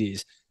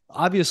diabetes?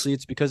 Obviously,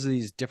 it's because of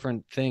these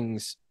different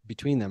things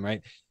between them,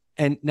 right?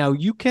 And now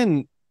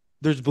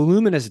there's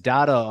voluminous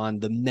data on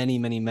the many,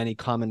 many, many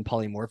common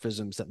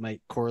polymorphisms that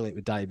might correlate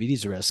with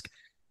diabetes risk.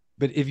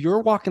 But if you're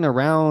walking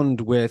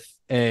around with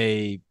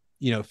 50%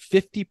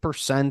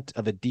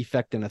 of a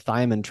defect in a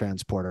thiamine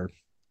transporter,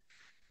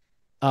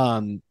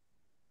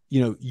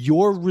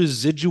 your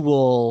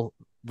residual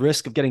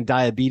risk of getting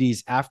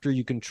diabetes after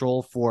you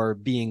control for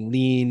being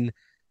lean,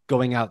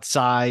 going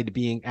outside,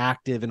 being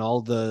active, and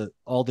all the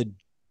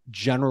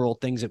general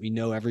things that we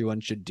know everyone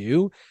should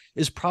do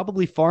is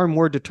probably far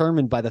more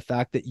determined by the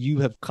fact that you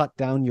have cut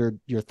down your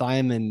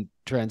thiamine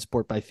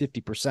transport by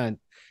 50%,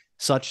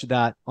 such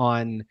that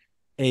on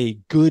a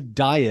good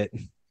diet,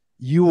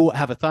 you will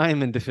have a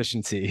thiamine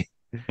deficiency,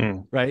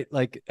 right?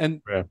 Like,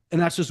 and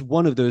that's just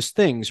one of those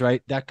things,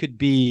 right? That could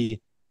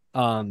be,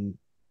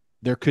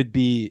 there could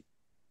be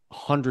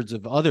hundreds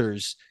of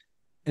others.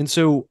 And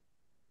so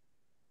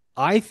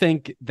I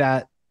think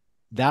that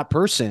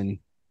person,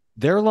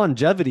 their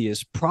longevity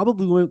is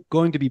probably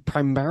going to be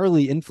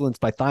primarily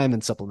influenced by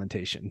thiamine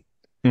supplementation,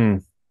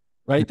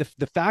 right?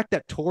 The fact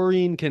that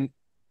taurine can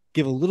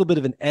give a little bit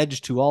of an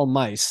edge to all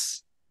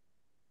mice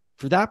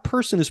for that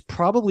person is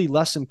probably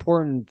less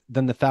important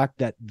than the fact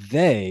that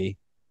they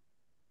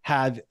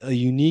have a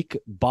unique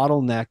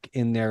bottleneck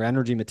in their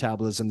energy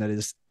metabolism that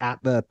is at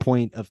the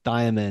point of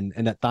thiamine,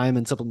 and that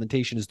thiamine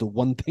supplementation is the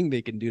one thing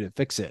they can do to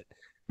fix it.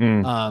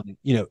 And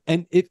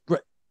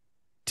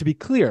to be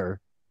clear,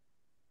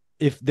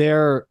 if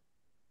they're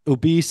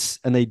obese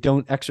and they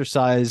don't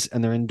exercise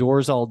and they're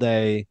indoors all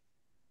day,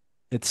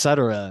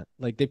 etc.,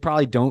 like they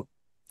probably don't,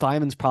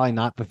 thiamine's probably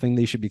not the thing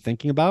they should be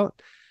thinking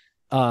about.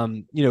 But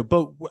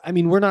I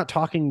mean, we're not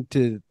talking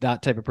to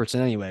that type of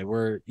person anyway.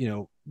 We're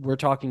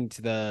talking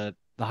to the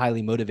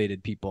highly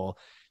motivated people.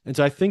 And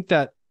so I think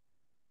that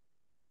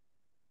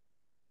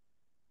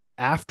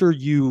after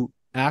you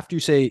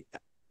say,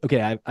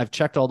 okay, I've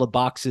checked all the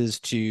boxes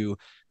to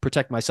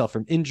protect myself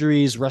from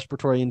injuries,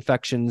 respiratory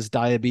infections,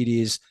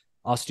 diabetes,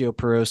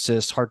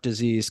 osteoporosis, heart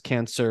disease,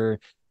 cancer.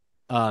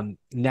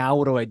 Now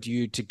what do I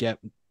do to get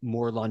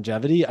more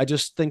longevity? I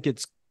just think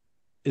it's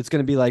going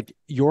to be like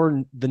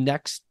the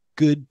next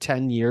good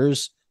 10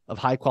 years of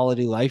high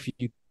quality life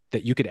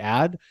that you could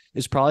add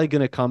is probably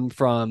going to come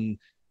from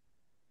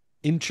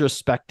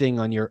introspecting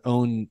on your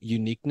own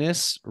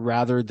uniqueness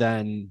rather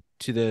than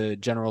to the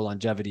general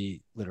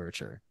longevity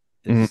literature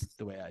is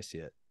the way I see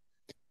it.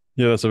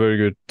 Yeah, that's a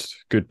very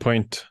good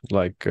point.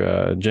 Like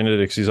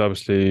genetics is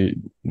obviously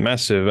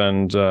massive,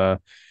 and the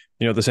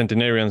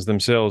centenarians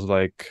themselves,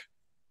 like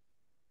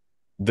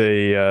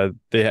they a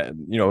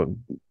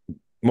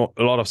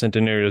lot of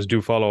centenarians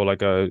do follow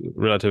like a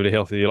relatively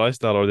healthy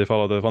lifestyle, or they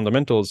follow the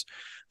fundamentals.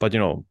 But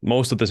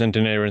most of the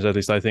centenarians, at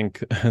least I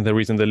think, the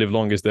reason they live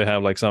long is they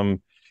have like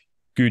some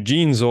good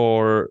genes,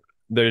 or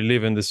they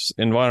live in this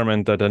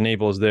environment that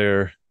enables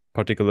their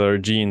particular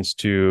genes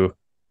to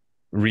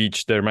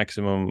reach their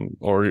maximum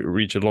or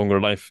reach a longer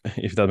life,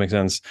 if that makes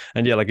sense.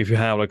 And yeah, like if you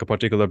have like a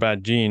particular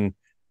bad gene,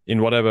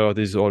 in whatever it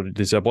is, or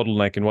this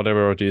bottleneck in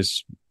whatever it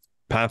is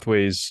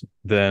pathways,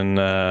 then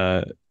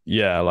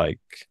like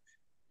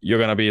you're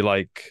gonna be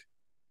like,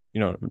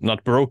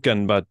 not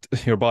broken, but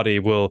your body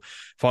will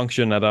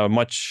function at a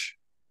much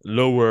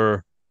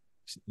lower,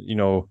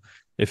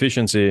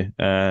 efficiency,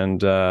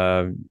 and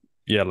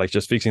like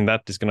just fixing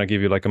that is gonna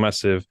give you like a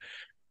massive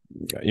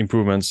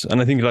improvements.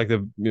 And I think like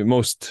the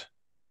most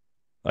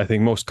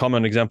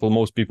common example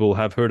most people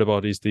have heard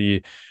about is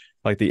the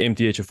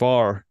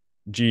MTHFR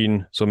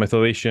gene, so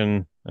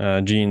methylation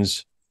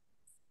genes.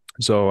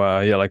 So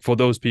like for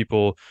those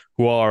people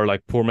who are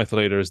like poor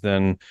methylators,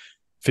 then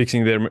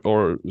fixing their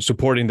or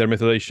supporting their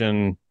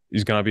methylation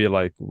is going to be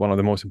like one of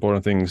the most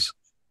important things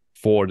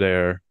for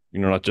their,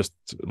 not just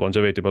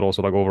longevity, but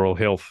also like overall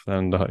health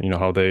and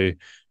how they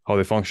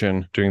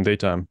function during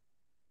daytime.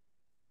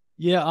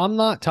 Yeah, I'm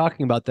not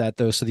talking about that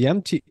though. So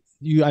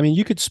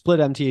you could split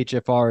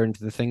MTHFR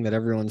into the thing that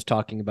everyone's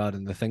talking about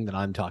and the thing that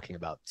I'm talking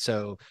about.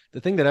 So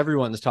the thing that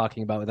everyone's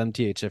talking about with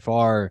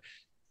MTHFR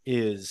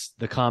is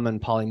the common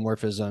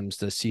polymorphisms,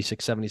 the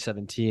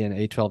C677T and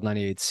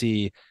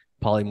A1298C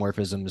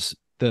polymorphisms.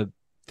 The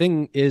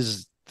thing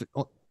is,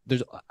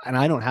 there's, and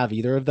I don't have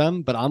either of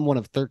them, but I'm one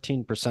of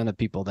 13% of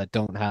people that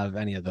don't have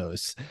any of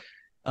those.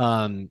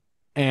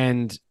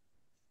 And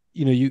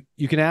you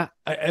can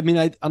I'm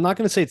not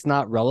going to say it's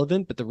not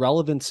relevant, but the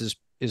relevance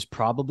is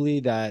probably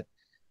that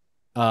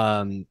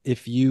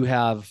if you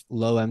have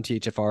low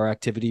MTHFR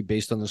activity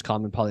based on those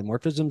common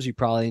polymorphisms, you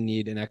probably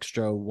need an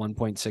extra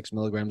 1.6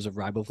 milligrams of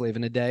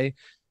riboflavin a day.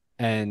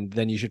 And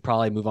then you should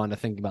probably move on to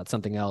thinking about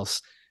something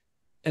else.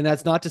 And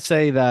that's not to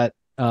say that,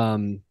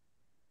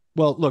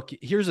 well, look,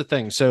 here's the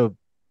thing. So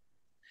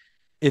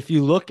if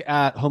you look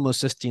at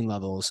homocysteine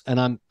levels,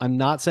 and I'm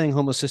not saying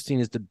homocysteine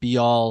is the be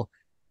all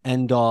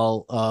end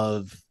all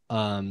of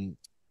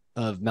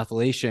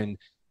methylation,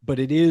 but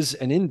it is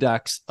an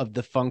index of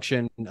the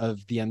function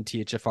of the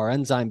MTHFR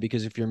enzyme,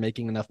 because if you're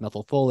making enough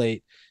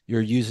methylfolate,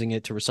 you're using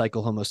it to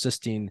recycle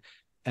homocysteine.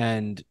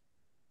 And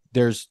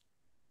there's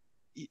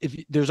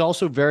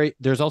also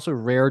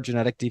rare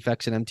genetic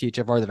defects in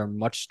MTHFR that are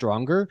much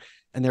stronger,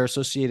 and they're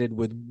associated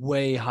with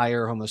way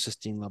higher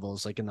homocysteine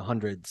levels, like in the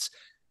hundreds,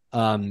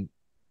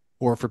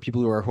 or for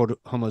people who are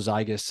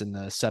homozygous in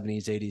the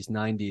 70s, 80s,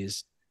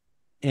 90s.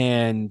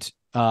 And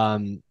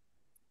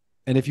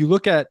if you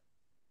look at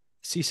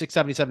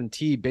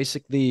C677T,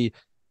 basically,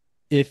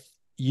 if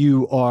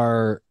you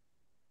are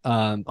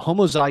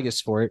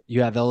homozygous for it,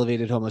 you have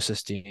elevated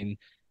homocysteine.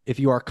 If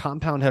you are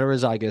compound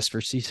heterozygous for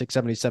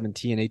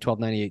C677T and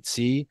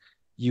A1298C,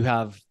 you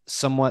have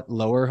somewhat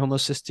lower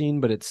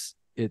homocysteine, but it's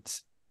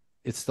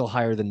still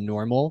higher than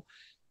normal.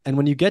 And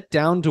when you get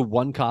down to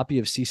one copy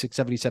of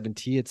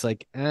C677T, it's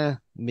like,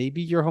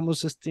 maybe your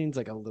homocysteine's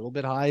like a little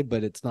bit high,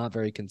 but it's not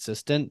very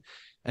consistent.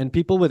 And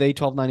people with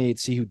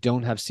A1298C who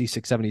don't have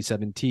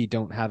C677T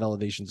don't have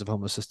elevations of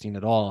homocysteine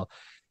at all.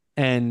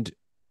 And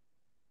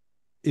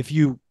if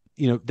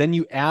then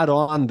you add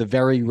on the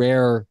very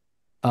rare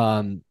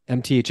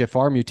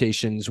MTHFR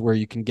mutations where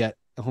you can get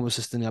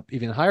homocysteine up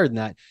even higher than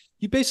that,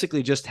 you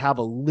basically just have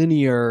a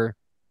linear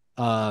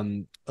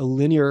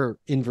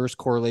inverse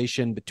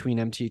correlation between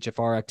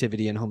MTHFR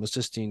activity and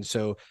homocysteine.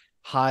 So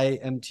high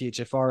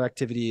MTHFR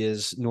activity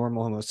is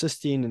normal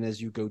homocysteine, and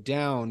as you go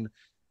down,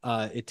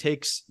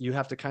 you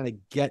have to kind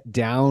of get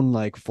down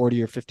like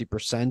 40 or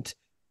 50%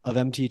 of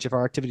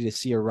MTHFR activity to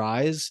see a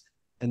rise,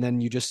 and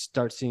then you just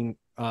start seeing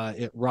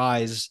it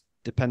rise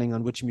depending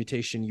on which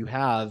mutation you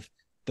have.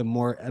 The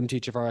more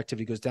MTHFR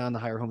activity goes down, the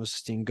higher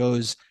homocysteine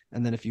goes,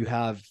 and then if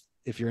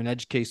you're an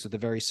edge case with a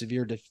very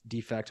severe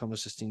defect,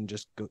 homocysteine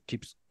just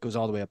goes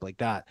all the way up like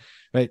that,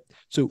 right?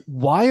 So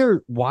why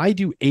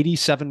do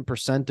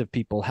 87% of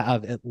people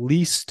have at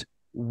least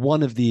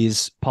one of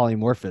these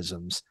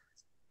polymorphisms?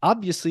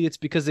 Obviously, it's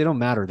because they don't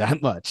matter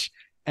that much.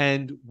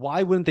 And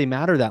why wouldn't they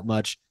matter that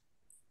much?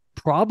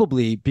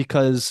 Probably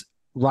because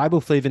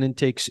riboflavin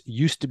intakes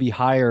used to be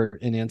higher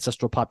in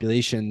ancestral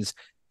populations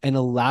and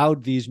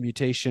allowed these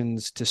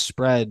mutations to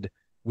spread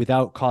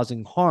without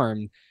causing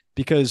harm.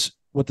 Because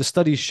what the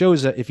studies show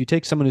is that if you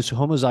take someone who's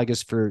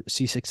homozygous for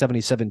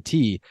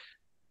C677T,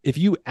 if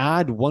you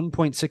add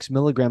 1.6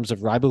 milligrams of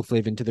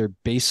riboflavin to their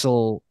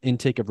basal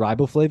intake of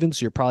riboflavin,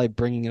 so you're probably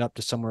bringing it up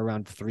to somewhere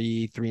around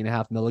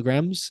 3.5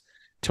 milligrams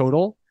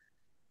total,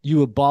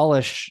 you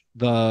abolish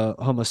the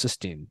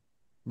homocysteine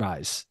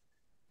rise.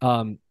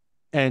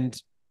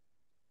 And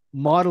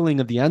modeling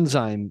of the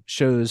enzyme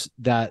shows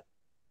that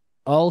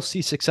all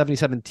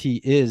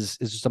C677T is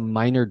just a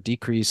minor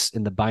decrease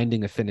in the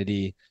binding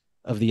affinity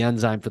of the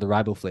enzyme for the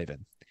riboflavin.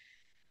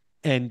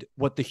 And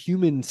what the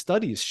human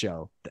studies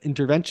show, the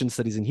intervention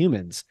studies in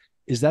humans,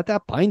 is that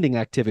binding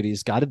activity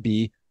has got to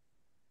be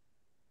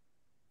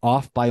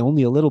off by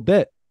only a little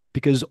bit,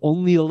 because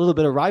only a little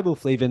bit of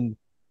riboflavin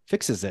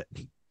fixes it,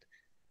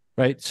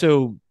 right?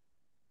 So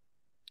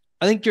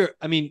I think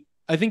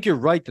you're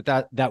right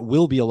that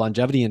will be a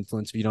longevity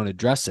influence if you don't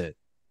address it.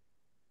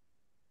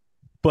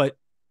 But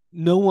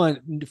no one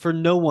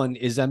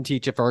is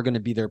MTHFR going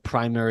to be their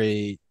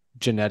primary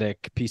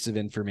genetic piece of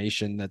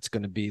information that's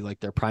going to be like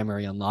their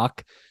primary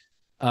unlock.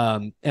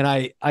 And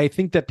I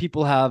think that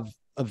people have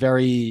a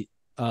very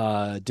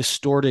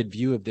distorted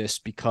view of this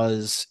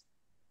because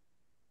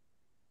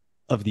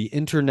of the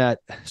internet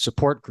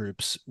support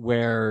groups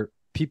where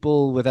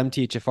people with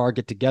MTHFR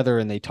get together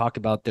and they talk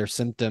about their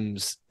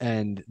symptoms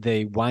and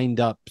they wind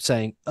up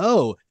saying,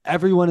 oh,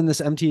 everyone in this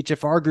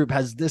MTHFR group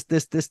has this,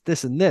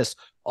 and this.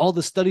 All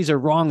the studies are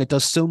wrong. It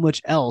does so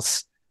much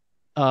else.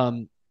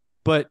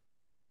 But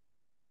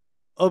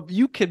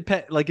you can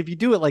peg, like, if you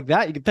do it like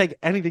that, you can peg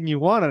anything you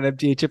want on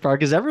MTHFR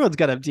because everyone's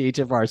got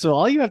MTHFR. So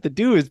all you have to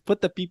do is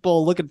put the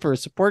people looking for a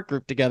support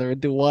group together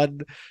into one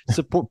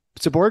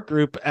support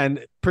group,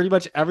 and pretty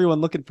much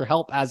everyone looking for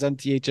help has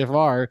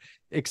MTHFR,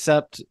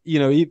 except,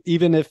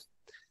 even if,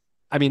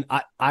 I mean,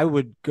 I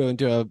would go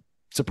into a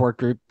support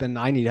group and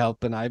I need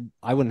help and I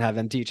wouldn't have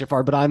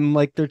MTHFR, but I'm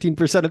like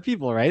 13% of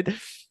people, right?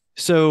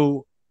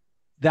 So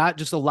that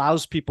just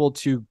allows people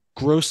to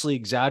grossly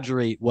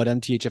exaggerate what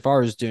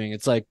MTHFR is doing.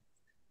 It's like,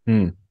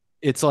 you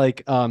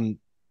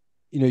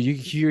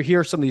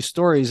hear some of these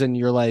stories and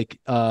you're like,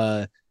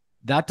 that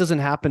doesn't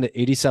happen to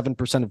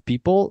 87% of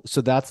people,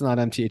 so that's not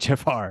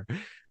MTHFR.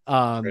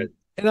 Right.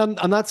 And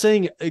I'm not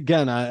saying,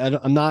 again, I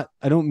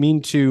don't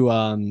mean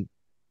to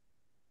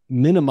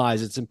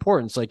minimize its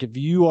importance. Like, if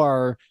you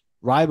are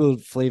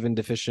riboflavin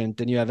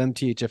deficient and you have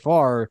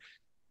MTHFR,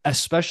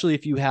 especially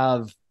if you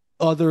have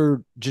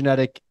other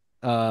genetic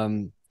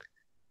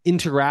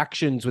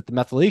interactions with the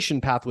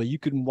methylation pathway, you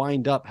can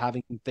wind up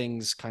having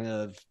things kind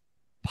of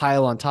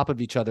pile on top of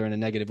each other in a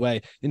negative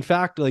way. In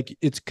fact, like,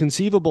 it's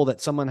conceivable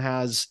that someone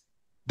has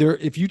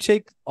if you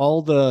take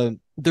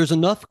there's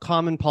enough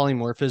common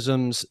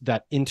polymorphisms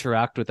that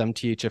interact with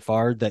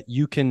MTHFR that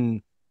you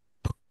can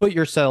put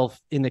yourself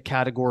in the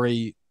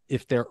category,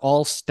 if they're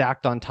all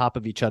stacked on top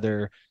of each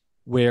other,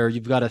 where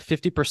you've got a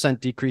 50%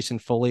 decrease in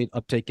folate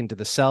uptake into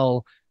the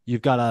cell,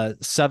 you've got a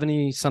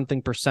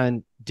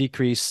 70-something%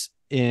 decrease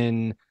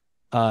in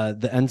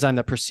the enzyme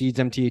that precedes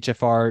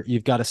MTHFR,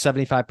 you've got a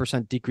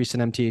 75% decrease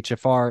in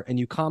MTHFR, and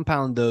you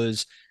compound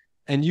those,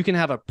 and you can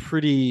have a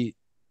pretty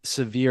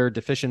severe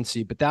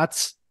deficiency. But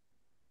that's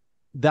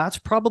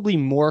probably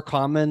more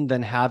common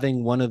than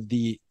having one of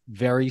the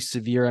very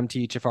severe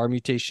MTHFR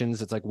mutations.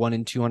 It's like 1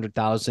 in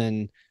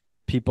 200,000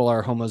 people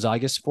are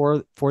homozygous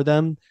for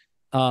them.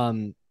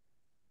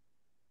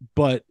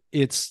 But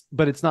it's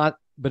not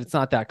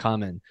that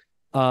common.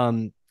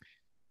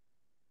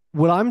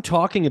 What I'm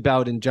talking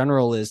about in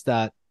general is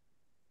that,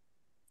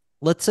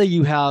 let's say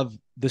you have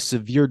the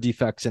severe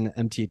defects in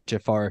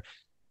MTHFR,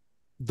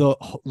 the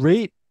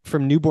rate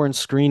from newborn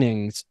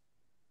screenings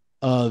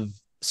of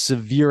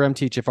severe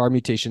MTHFR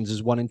mutations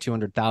is 1 in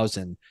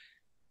 200,000.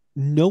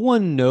 No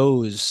one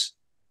knows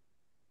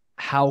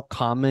how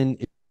common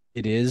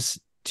it is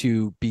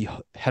to be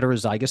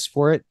heterozygous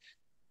for it,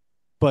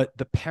 but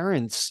the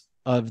parents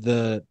of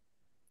the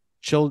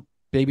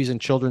babies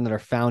and children that are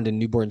found in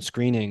newborn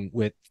screening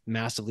with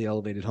massively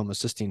elevated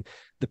homocysteine,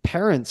 the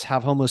parents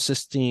have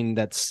homocysteine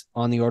that's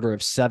on the order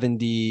of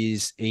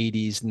 70s,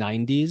 80s,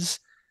 90s.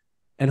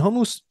 And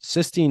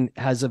homocysteine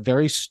has a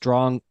very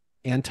strong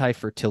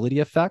anti-fertility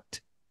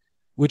effect,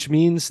 which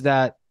means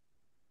that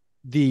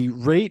the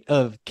rate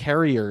of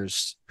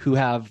carriers who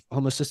have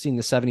homocysteine in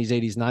the 70s,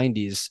 80s,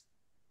 90s,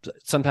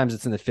 sometimes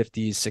it's in the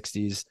 50s,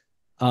 60s,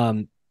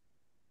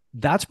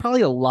 that's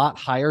probably a lot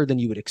higher than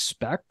you would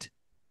expect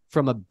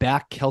from a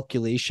back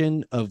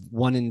calculation of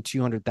 1 in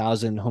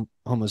 200,000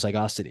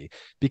 homozygosity.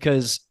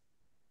 Because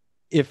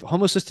if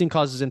homocysteine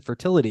causes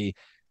infertility,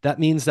 that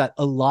means that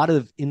a lot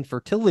of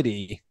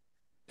infertility,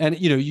 and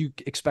you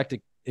expect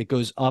it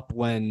goes up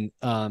when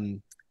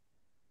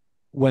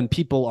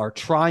people are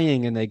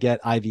trying and they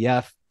get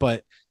IVF,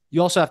 but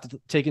you also have to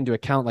take into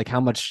account like how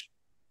much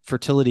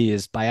fertility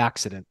is by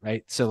accident,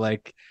 right? So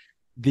like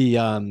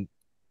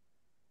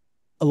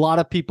a lot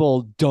of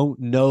people don't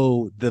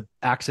know the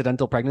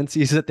accidental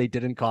pregnancies that they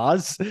didn't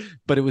cause,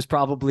 but it was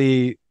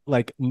probably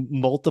like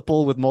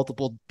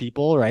multiple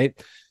people, right?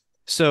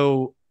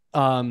 So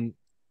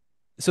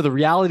so the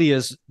reality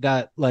is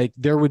that like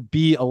there would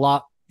be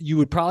you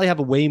would probably have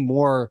a way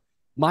more.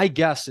 My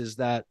guess is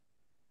that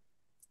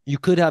you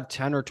could have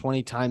 10 or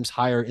 20 times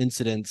higher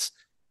incidence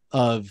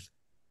of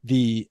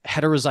the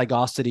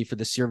heterozygosity for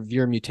the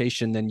severe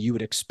mutation than you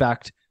would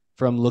expect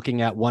from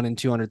looking at 1 in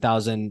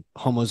 200,000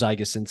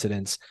 homozygous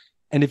incidents.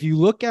 And if you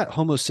look at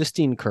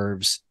homocysteine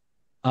curves,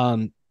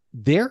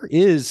 there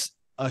is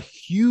a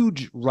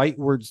huge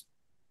rightward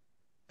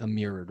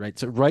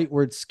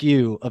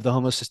skew of the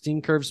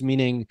homocysteine curves,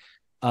 meaning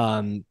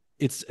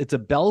it's a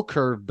bell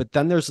curve, but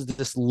then there's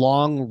this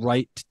long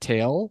right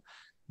tail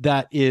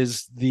that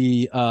is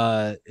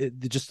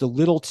just the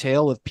little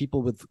tail of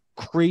people with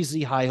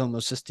crazy high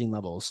homocysteine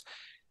levels.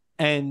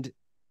 And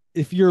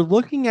if you're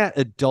looking at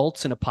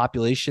adults in a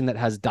population that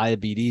has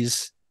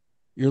diabetes,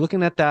 you're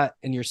looking at that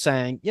and you're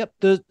saying, yep,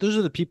 those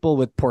are the people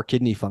with poor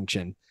kidney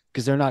function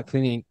because they're not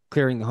clearing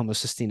the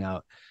homocysteine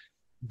out.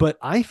 But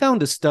I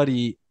found a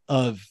study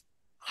of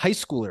high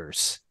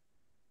schoolers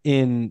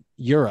in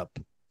Europe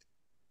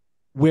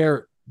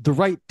where the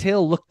right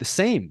tail looked the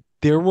same.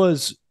 There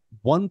was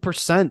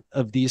 1%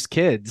 of these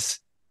kids.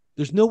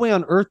 There's no way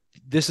on earth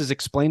this is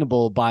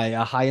explainable by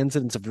a high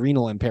incidence of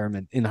renal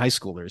impairment in high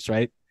schoolers,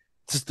 right?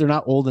 It's just they're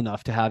not old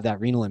enough to have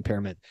that renal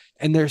impairment.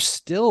 And there's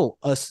still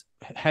a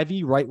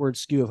heavy rightward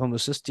skew of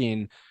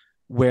homocysteine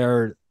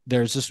where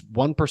there's just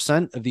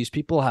 1% of these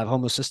people have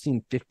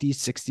homocysteine 50s,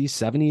 60s,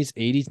 70s,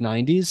 80s,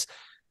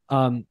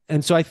 90s.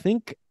 And so I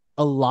think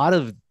a lot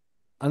of,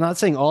 I'm not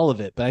saying all of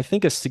it, but I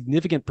think a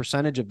significant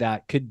percentage of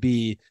that could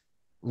be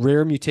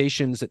rare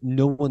mutations that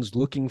no one's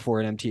looking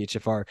for in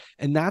MTHFR.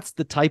 And that's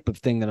the type of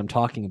thing that I'm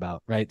talking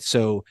about, right?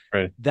 So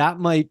Right. that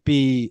might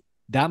be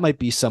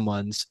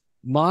someone's.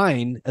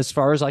 Mine, as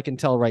far as I can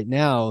tell right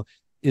now,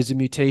 is a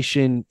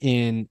mutation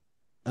in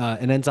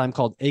an enzyme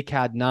called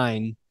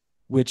ACAD9,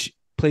 which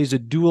plays a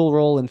dual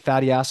role in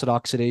fatty acid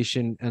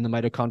oxidation and the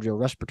mitochondrial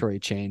respiratory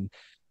chain.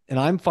 And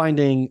I'm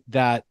finding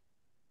that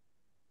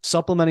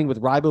supplementing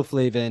with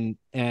riboflavin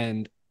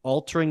and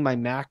altering my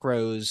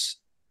macros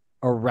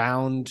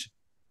around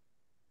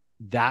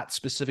that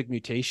specific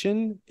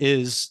mutation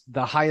is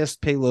the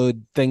highest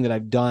payload thing that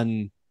I've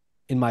done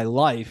in my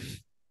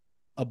life,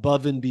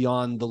 above and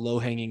beyond the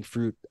low-hanging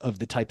fruit of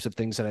the types of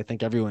things that I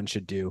think everyone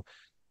should do.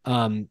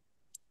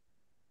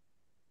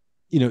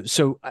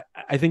 So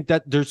I think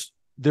that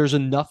there's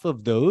enough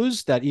of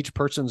those that each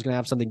person's going to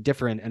have something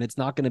different, and it's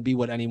not going to be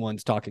what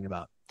anyone's talking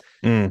about.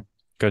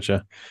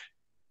 Gotcha.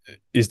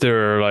 Is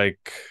there a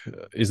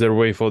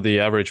way for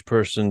the average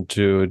person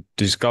to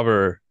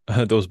discover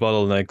those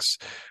bottlenecks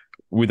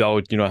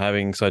without,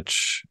 having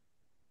such,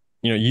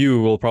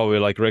 you will probably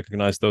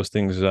recognize those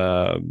things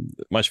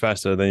much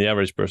faster than the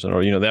average person,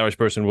 or, the average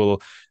person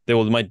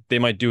they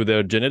might do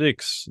their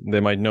genetics. They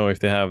might know if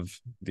they have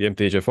the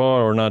MTHFR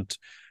or not.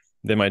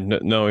 They might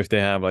know if they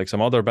have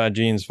some other bad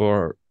genes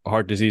for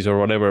heart disease or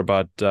whatever.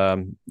 But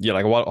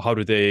how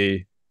do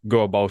they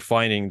go about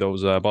finding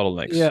those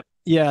bottlenecks?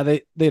 Yeah,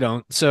 they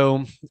don't.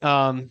 So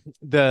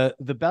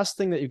the best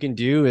thing that you can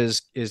do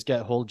is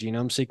get whole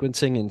genome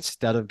sequencing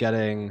instead of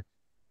getting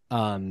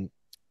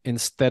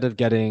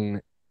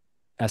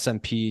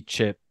SMP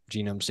chip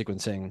genome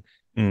sequencing.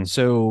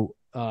 So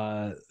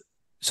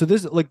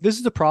this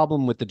is the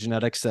problem with the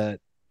genetics that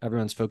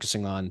everyone's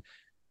focusing on.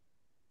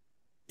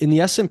 In the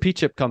SMP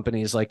chip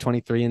companies like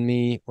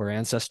 23andMe or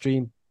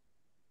Ancestry,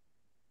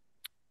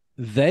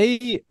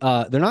 they're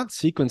not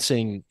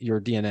sequencing your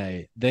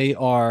DNA. They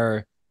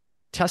are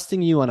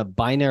testing you on a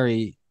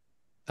binary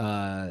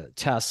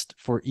test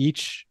for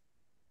each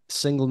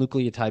single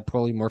nucleotide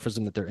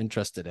polymorphism that they're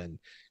interested in.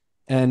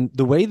 And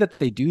the way that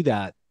they do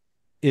that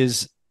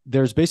is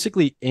there's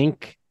basically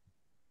ink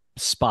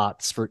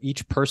spots for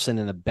each person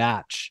in a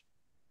batch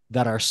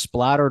that are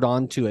splattered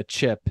onto a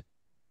chip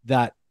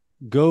that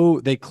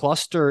they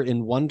cluster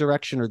in one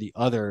direction or the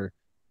other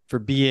for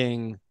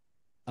being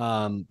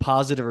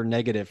positive or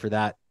negative for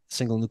that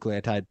single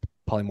nucleotide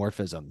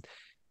polymorphism.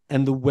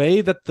 And the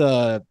way that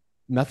the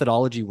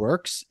methodology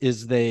works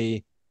is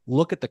they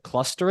look at the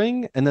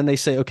clustering and then they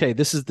say, okay,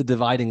 this is the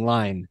dividing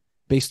line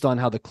based on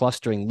how the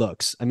clustering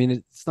looks. I mean,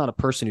 it's not a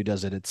person who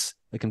does it, it's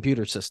a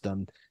computer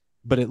system,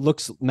 but it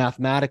looks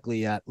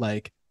mathematically at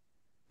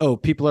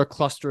people are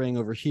clustering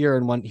over here,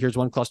 and here's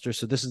one cluster,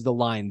 so this is the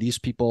line. These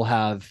people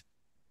have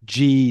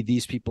G,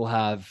 these people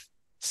have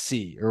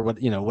C, or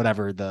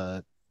whatever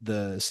the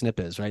SNP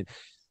is, right?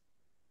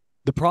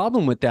 The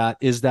problem with that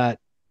is that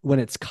when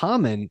it's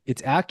common,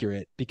 it's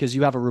accurate because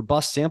you have a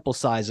robust sample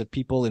size of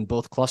people in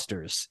both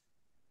clusters.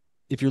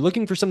 If you're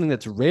looking for something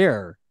that's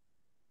rare,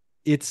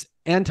 it's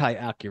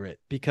anti-accurate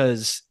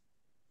because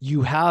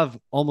you have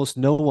almost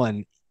no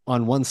one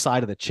on one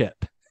side of the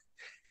chip.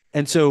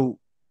 And so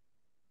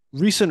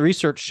recent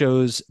research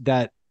shows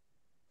that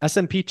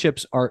SMP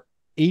chips are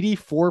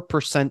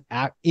 84%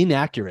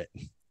 inaccurate.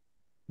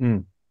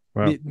 Wow.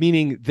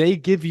 Meaning they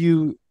give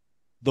you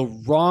the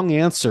wrong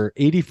answer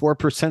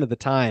 84% of the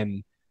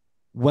time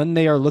when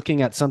they are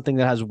looking at something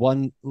that has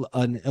an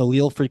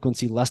allele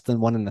frequency less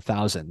than 1 in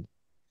 1,000.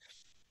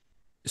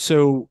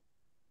 So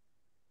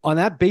on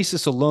that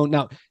basis alone,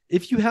 now,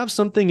 if you have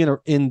something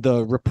in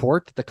the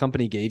report that the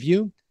company gave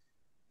you,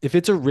 if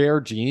it's a rare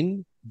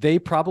gene, they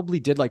probably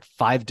did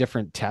 5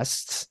 different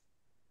tests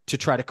to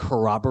try to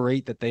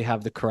corroborate that they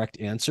have the correct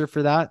answer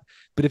for that.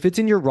 But if it's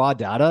in your raw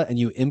data and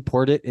you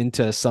import it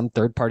into some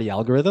third-party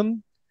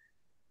algorithm,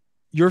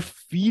 you're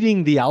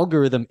feeding the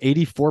algorithm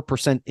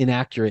 84%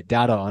 inaccurate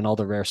data on all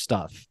the rare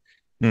stuff.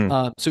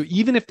 So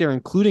even if they're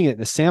including it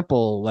in a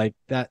sample like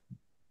that,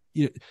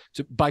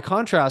 so by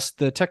contrast,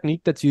 the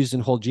technique that's used in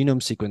whole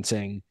genome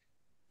sequencing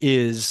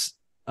is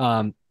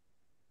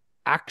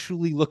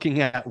actually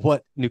looking at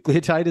what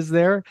nucleotide is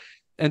there.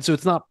 And so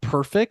it's not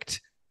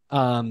perfect,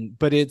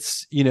 but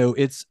it's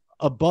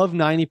above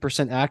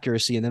 90%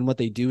 accuracy. And then what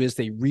they do is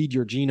they read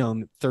your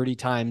genome 30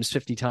 times,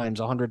 50 times,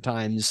 100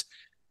 times,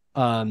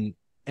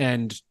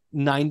 and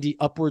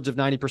upwards of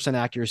 90%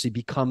 accuracy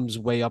becomes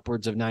way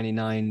upwards of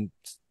 99,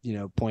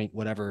 point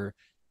whatever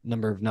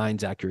number of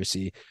nines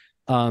accuracy.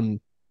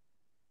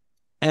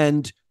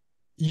 And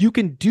you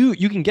can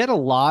get a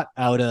lot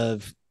out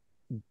of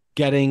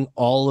getting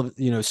all of,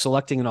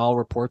 selecting an all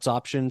reports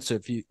option. So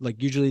if you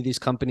like, usually these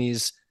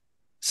companies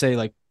say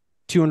like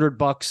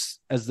 $200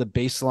 as the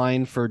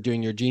baseline for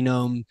doing your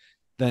genome,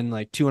 then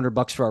like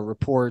 $200 for our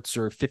reports,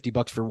 or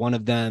 $50 for one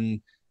of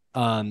them.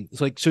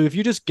 So if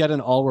you just get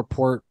an all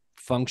report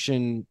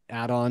function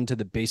add-on to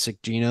the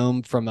basic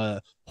genome from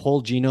a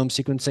whole genome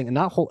sequencing, and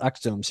not whole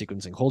exome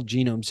sequencing, whole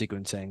genome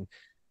sequencing,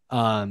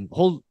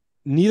 whole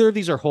neither of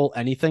these are whole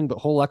anything, but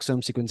whole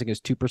exome sequencing is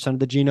 2% of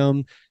the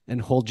genome,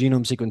 and whole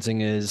genome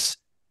sequencing is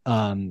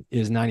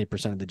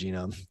 90% of the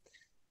genome.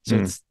 So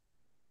it's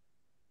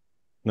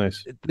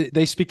nice.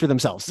 They speak for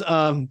themselves.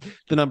 The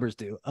numbers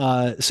do.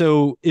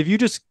 So if you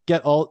just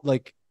get all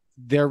like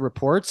their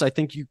reports, I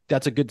think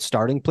that's a good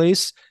starting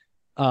place.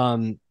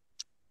 But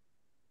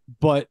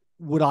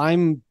what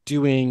I'm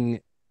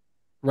doing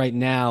right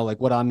now, like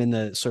what I'm in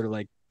the sort of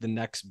like the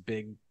next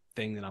big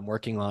thing that I'm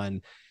working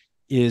on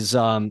is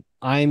I'm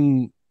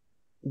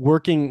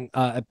working,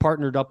 I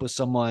partnered up with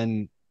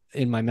someone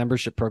in my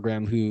membership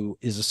program who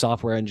is a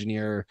software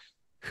engineer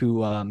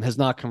who has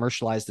not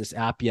commercialized this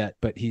app yet,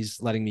 but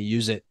he's letting me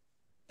use it.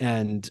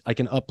 And I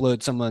can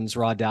upload someone's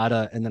raw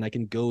data, and then I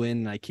can go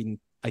in and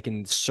I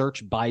can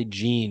search by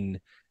gene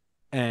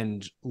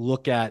and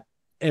look at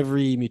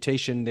every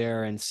mutation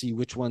there and see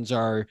which ones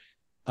are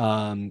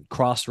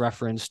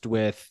cross-referenced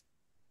with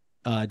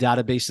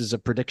databases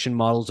of prediction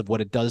models of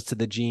what it does to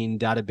the gene,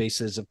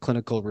 databases of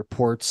clinical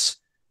reports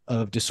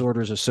of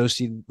disorders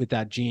associated with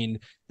that gene.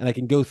 And I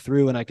can go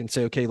through and I can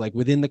say, okay, like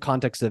within the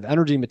context of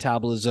energy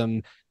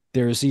metabolism,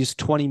 there's these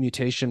 20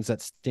 mutations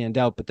that stand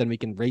out, but then we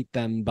can rate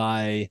them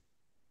by,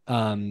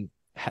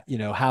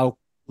 how,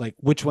 like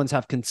which ones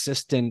have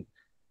consistent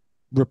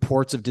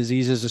reports of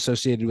diseases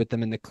associated with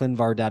them in the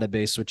ClinVar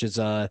database, which is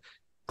a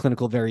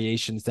clinical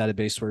variations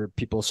database where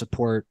people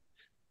support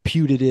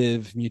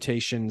putative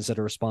mutations that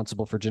are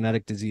responsible for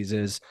genetic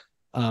diseases,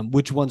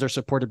 which ones are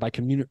supported by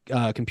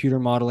computer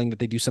modeling that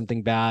they do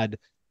something bad.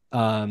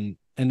 And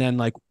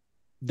then I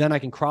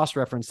can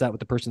cross-reference that with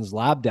the person's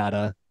lab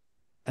data,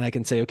 and I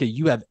can say, okay,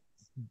 you have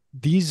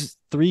these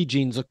 3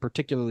 genes look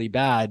particularly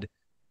bad.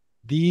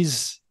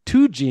 These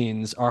 2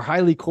 genes are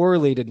highly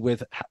correlated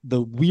with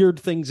the weird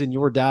things in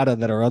your data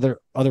that are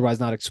otherwise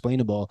not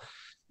explainable.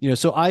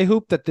 So I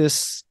hope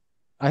there's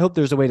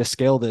a way to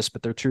scale this,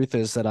 but the truth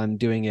is that I'm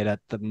doing it at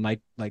the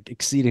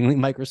exceedingly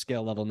micro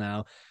scale level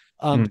now.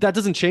 But that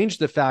doesn't change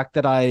the fact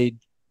that I'm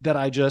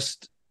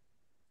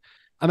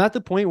at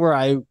the point where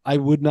I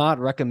would not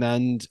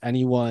recommend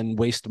anyone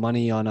waste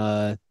money on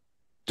a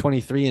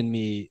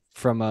 23andMe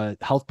from a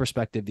health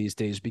perspective these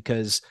days,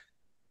 because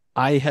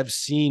I have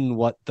seen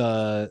what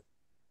the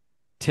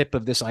tip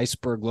of this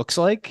iceberg looks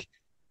like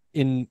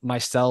in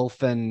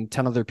myself and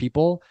 10 other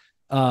people.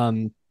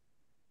 And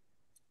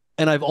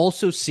I've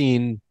also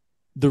seen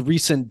the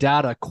recent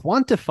data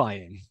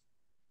quantifying,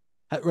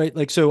 right?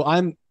 Like, so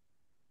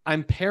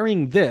I'm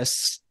pairing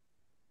this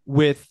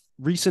with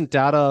recent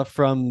data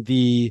from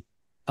the,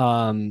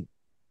 what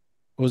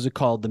was it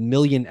called? The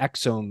Million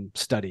Exome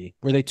study,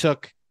 where they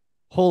took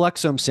whole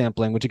exome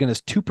sampling, which again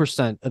is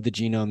 2% of the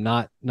genome,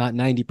 not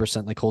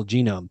 90% like whole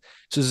genome.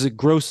 So this is a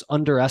gross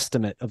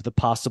underestimate of the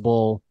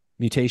possible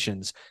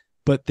mutations.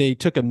 But they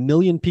took 1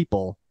 million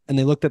people and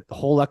they looked at the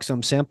whole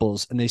exome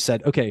samples and they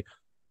said, okay,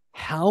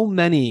 how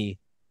many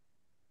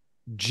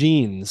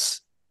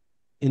genes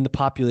in the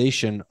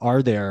population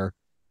are there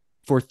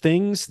for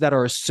things that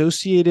are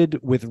associated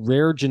with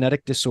rare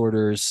genetic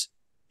disorders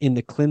in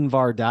the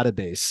ClinVar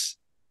database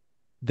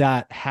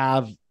that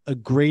have a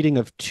grading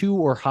of 2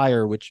 or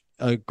higher, which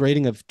a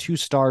grading of 2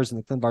 stars in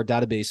the ClinVar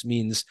database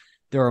means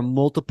there are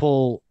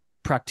multiple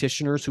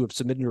practitioners who have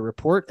submitted a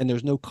report and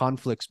there's no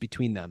conflicts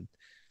between them,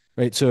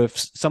 right? So if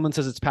someone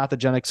says it's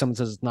pathogenic, someone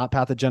says it's not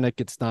pathogenic,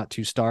 it's not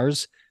 2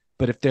 stars.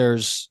 But if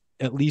there's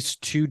at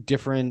least 2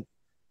 different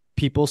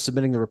people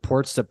submitting the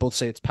reports that both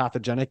say it's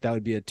pathogenic, that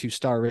would be a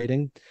 2-star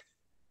rating.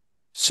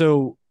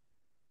 So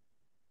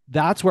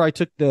that's where I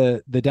took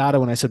the data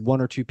when I said 1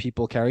 or 2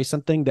 people carry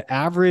something. The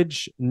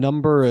average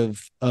number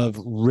of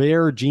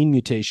rare gene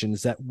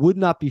mutations that would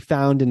not be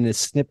found in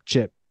this SNP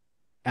chip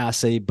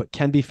assay, but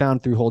can be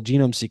found through whole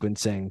genome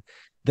sequencing,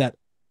 that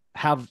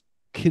have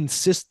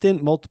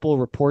consistent multiple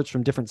reports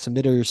from different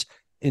submitters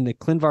in the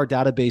ClinVar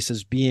database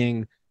as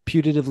being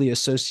putatively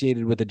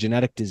associated with a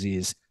genetic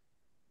disease.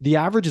 The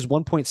average is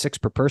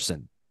 1.6 per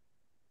person.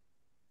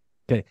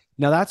 Okay,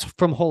 now that's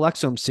from whole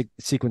exome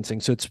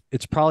sequencing, so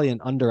it's probably an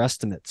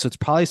underestimate. So it's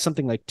probably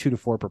something like 2 to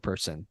 4 per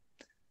person.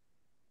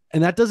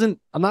 And that doesn't,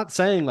 I'm not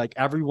saying like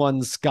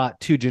everyone's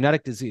got 2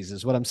 genetic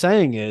diseases. What I'm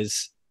saying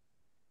is,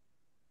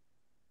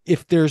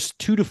 if there's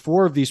 2 to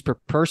 4 of these per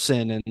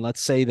person, and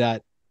let's say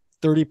that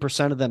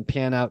 30% of them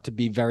pan out to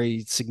be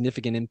very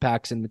significant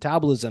impacts in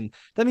metabolism,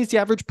 that means the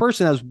average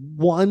person has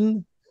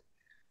one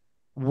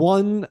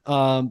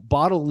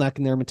bottleneck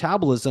in their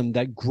metabolism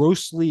that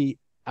grossly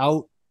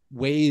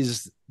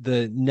outweighs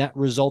the net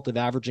result of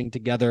averaging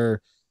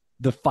together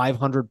the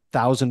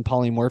 500,000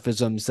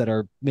 polymorphisms that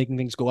are making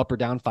things go up or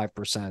down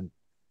 5%,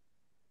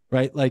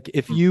 right? Like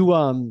if you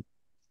and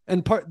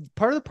part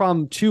of the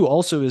problem too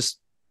also is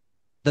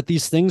that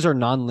these things are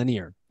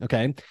nonlinear.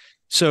 Okay.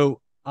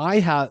 So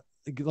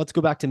let's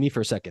go back to me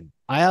for a second.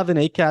 I have an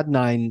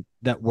ACAD9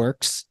 that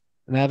works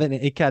and I have an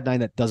ACAD9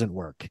 that doesn't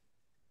work.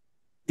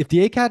 If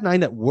the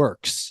ACAD9 that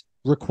works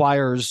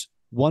requires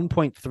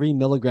 1.3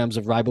 milligrams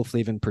of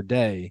riboflavin per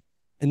day,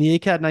 and the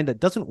ACAD9 that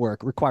doesn't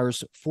work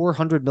requires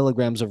 400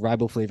 milligrams of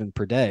riboflavin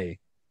per day,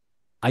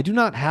 I do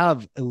not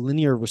have a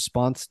linear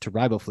response to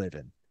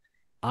riboflavin.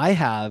 I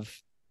have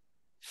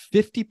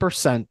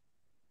 50%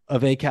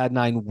 of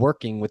ACAD9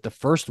 working with the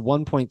first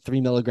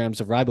 1.3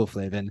 milligrams of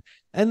riboflavin,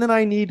 and then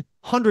I need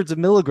hundreds of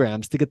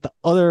milligrams to get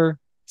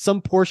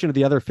some portion of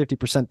the other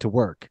 50% to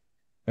work,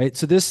 right?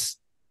 So this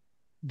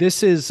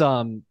is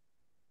like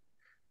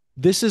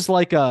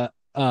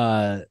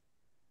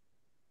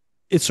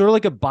it's sort of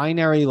like a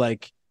binary,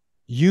 like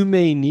you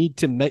may need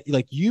to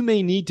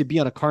be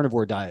on a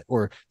carnivore diet,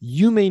 or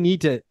you may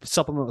need to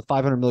supplement with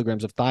 500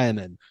 milligrams of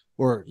thiamine,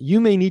 or you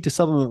may need to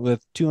supplement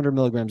with 200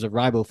 milligrams of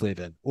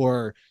riboflavin,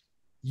 or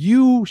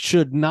you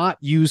should not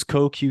use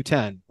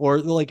CoQ10, or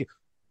like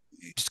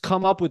just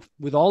come up with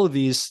all of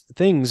these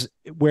things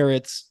where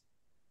it's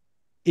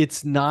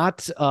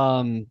not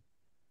a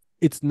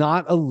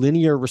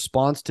linear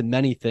response to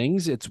many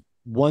things. It's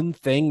one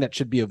thing that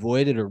should be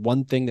avoided or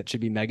one thing that should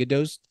be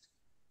megadosed.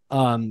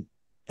 And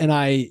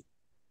it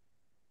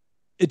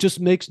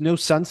just makes no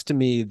sense to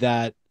me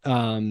that,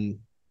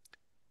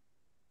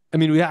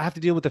 we have to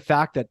deal with the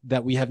fact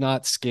that we have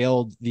not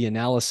scaled the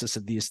analysis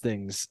of these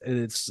things.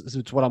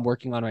 It's what I'm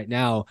working on right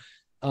now.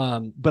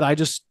 But I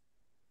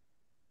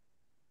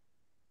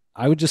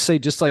would just say,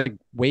 just like,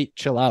 wait,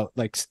 chill out,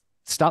 like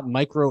stop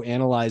micro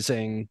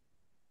analyzing,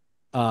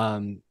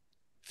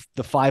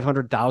 the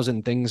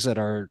 500,000 things that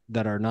are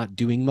not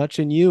doing much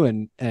in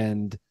you,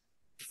 and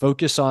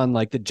focus on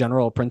like the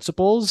general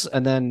principles.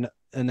 And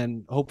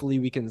then hopefully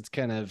we can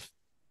kind of,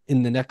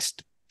 in the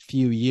next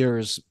few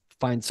years,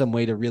 find some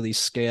way to really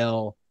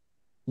scale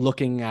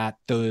looking at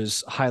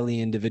those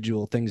highly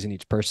individual things in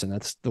each person.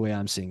 That's the way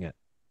I'm seeing it.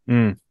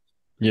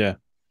 Yeah.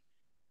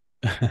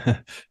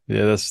 Yeah,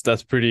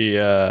 that's pretty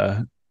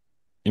eye-opening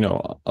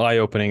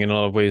in a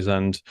lot of ways.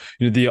 And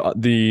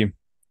the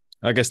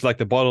I guess like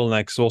the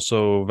bottlenecks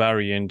also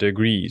vary in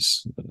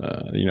degrees.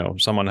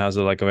 Someone has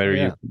a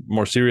very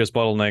more serious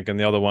bottleneck, and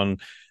the other one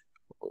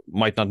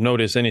might not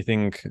notice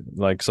anything,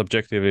 like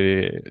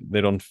subjectively they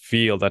don't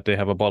feel that they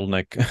have a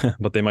bottleneck,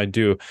 but they might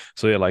do.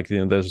 So yeah,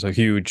 there's a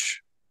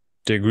huge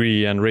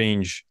degree and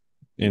range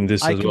in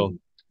this as well.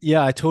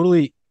 Yeah, I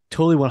totally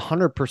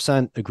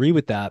 100% agree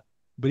with that.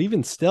 But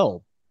even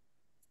still,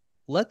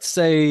 let's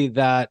say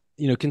that,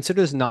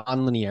 consider this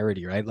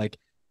non-linearity, right? Like,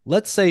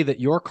 let's say that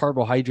your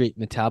carbohydrate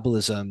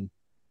metabolism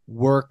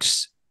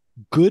works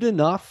good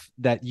enough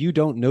that you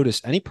don't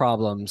notice any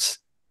problems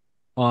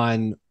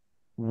on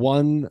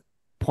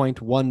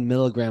 1.1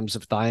 milligrams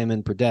of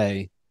thiamine per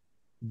day,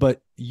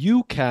 but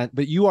you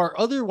are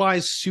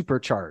otherwise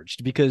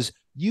supercharged because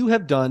you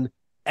have done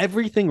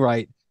everything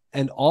right,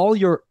 and all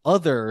your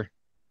other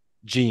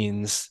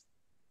genes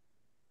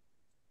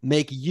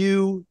make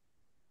you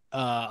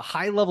a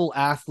high-level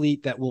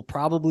athlete that will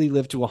probably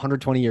live to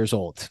 120 years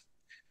old.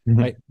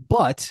 Right.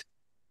 But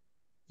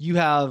you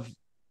have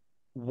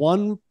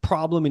one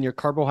problem in your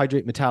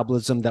carbohydrate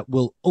metabolism that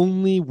will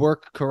only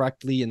work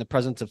correctly in the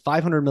presence of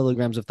 500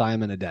 milligrams of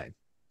thiamine a day.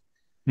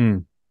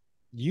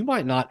 You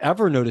might not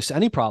ever notice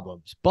any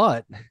problems,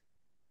 but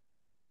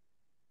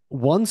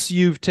once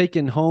you've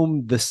taken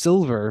home the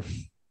silver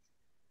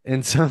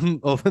in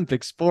some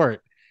Olympic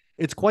sport,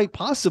 it's quite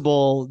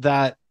possible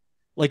that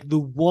like the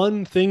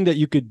one thing that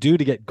you could do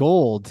to get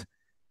gold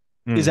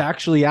is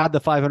actually add the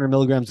 500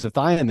 milligrams of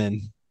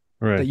thiamine.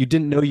 Right. That you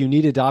didn't know you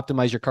needed to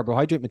optimize your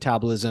carbohydrate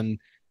metabolism,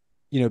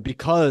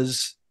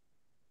 because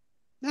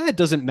it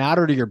doesn't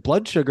matter to your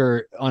blood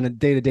sugar on a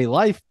day-to-day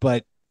life,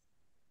 but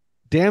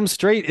damn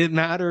straight it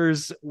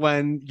matters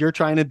when you're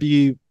trying to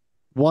be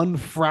one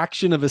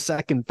fraction of a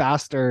second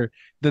faster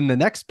than the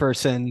next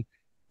person.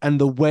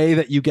 And the way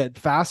that you get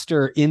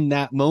faster in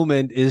that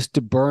moment is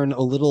to burn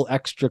a little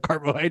extra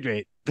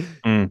carbohydrate.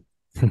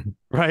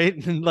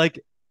 Right. And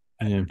like,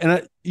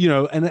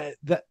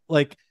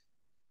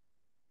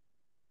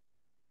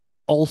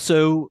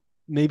 also,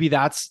 maybe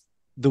that's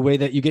the way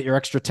that you get your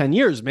extra 10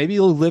 years. Maybe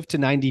you'll live to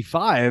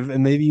 95,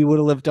 and maybe you would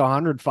have lived to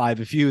 105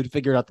 if you had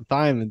figured out the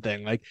thiamine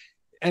thing. Like,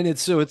 and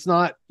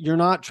you're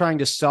not trying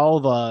to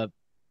solve a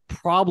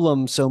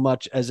problem so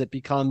much as it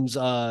becomes,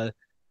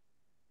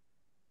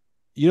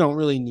 you don't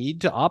really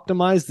need to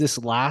optimize this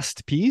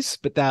last piece,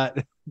 but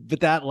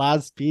that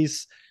last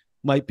piece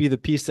might be the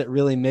piece that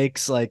really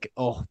makes like,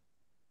 a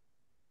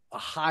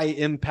high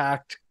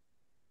impact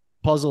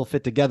puzzle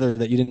fit together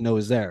that you didn't know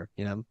was there,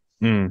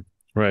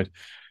 Right.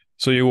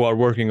 So you are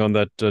working on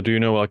that. Do you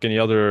know like any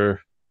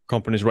other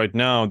companies right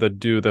now that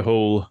do the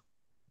whole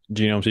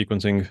genome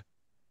sequencing?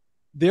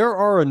 There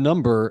are a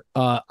number.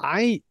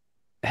 I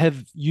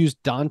have used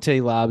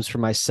Dante Labs for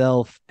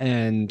myself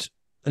and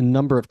a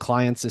number of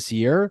clients this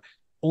year.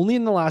 only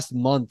in the last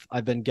month,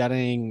 I've been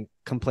getting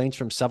complaints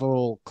from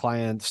several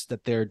clients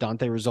that their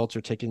Dante results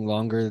are taking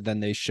longer than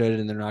they should,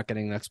 and they're not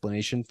getting an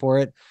explanation for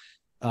it.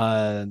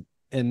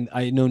 And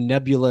I know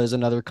Nebula is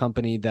another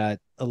company that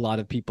a lot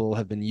of people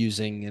have been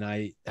using, and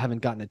I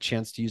haven't gotten a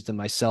chance to use them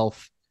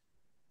myself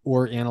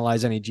or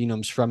analyze any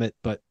genomes from it.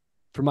 But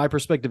from my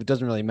perspective, it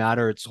doesn't really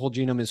matter. It's whole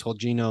genome is whole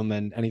genome,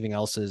 and anything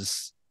else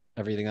is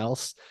everything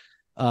else.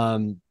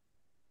 And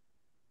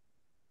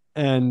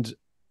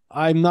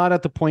I'm not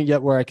at the point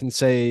yet where I can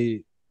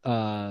say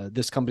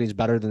this company is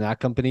better than that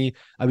company.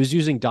 I was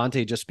using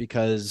Dante just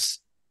because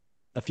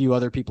a few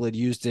other people had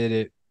used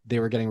it. They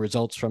were getting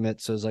results from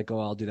it. So I was like, oh,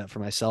 I'll do that for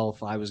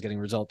myself. I was getting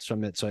results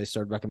from it. So I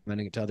started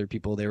recommending it to other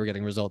people. They were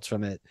getting results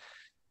from it.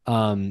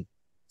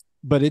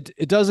 But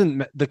it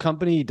doesn't, the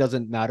company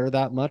doesn't matter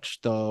that much,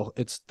 though.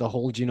 It's the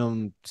whole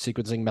genome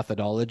sequencing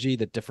methodology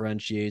that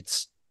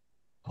differentiates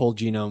whole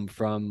genome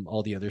from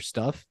all the other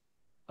stuff.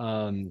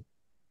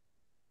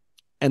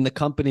 And the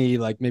company,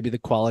 like maybe the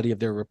quality of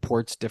their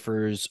reports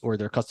differs or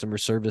their customer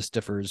service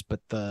differs, but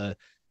the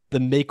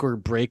make or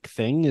break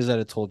thing is that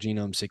it's whole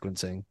genome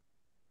sequencing.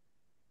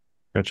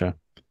 Gotcha.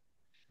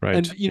 Right.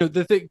 And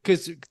the thing,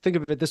 because think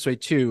of it this way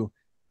too,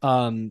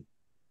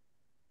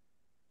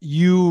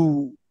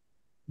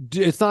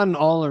 it's not an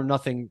all or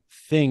nothing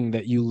thing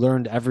that you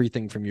learned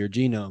everything from your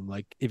genome.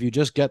 Like if you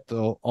just get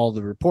all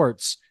the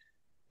reports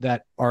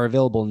that are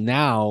available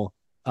now,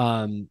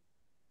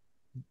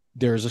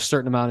 there's a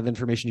certain amount of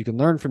information you can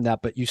learn from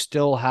that, but you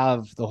still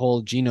have the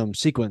whole genome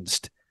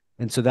sequenced.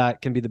 And so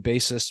that can be the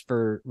basis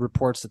for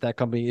reports that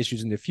company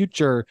issues in the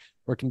future,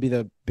 or it can be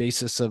the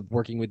basis of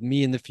working with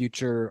me in the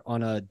future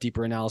on a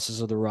deeper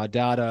analysis of the raw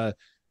data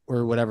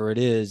or whatever it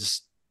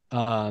is.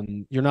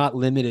 You're not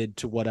limited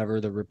to whatever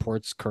the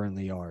reports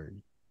currently are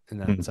in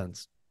that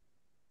sense.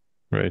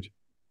 Right.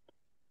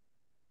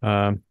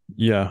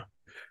 Yeah.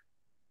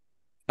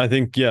 I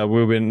think,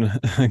 we've been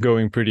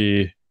going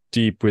pretty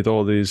deep with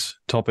all these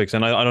topics,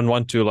 and I don't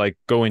want to like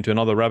go into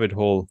another rabbit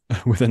hole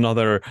with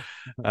another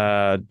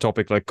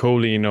topic like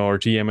choline or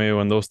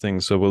GMO and those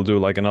things. So we'll do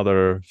like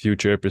another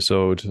future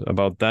episode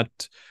about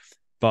that.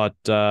 But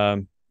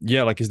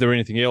like, is there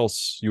anything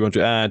else you want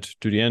to add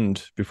to the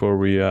end before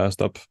we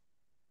stop?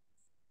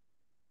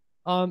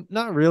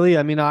 Not really.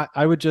 I mean,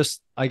 I would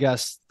just, I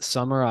guess,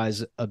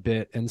 summarize a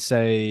bit and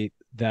say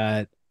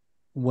that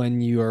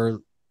when you're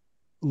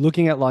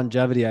looking at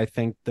longevity, I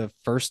think the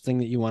first thing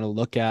that you want to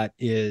look at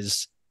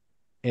is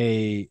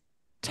a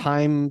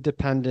time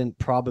dependent,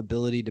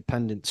 probability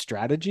dependent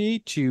strategy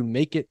to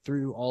make it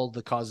through all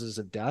the causes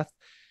of death.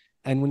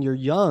 And when you're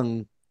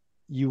young,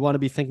 you want to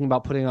be thinking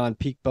about putting on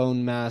peak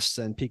bone mass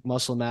and peak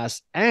muscle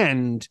mass,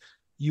 and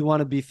you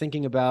want to be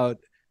thinking about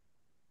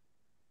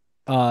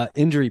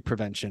injury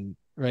prevention,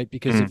 right?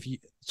 Because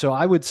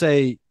I would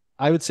say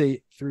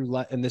through,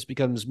 and this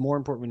becomes more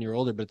important when you're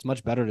older, but it's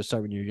much better to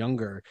start when you're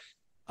younger.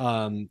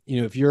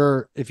 If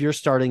you're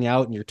starting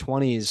out in your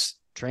 20s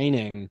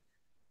training,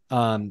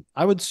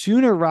 I would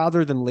sooner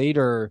rather than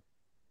later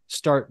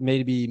start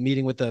maybe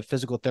meeting with a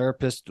physical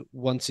therapist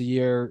once a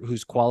year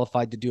who's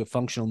qualified to do a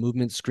functional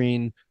movement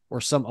screen, or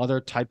some other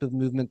type of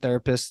movement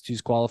therapist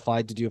who's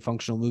qualified to do a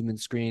functional movement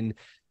screen,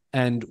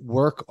 and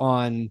work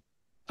on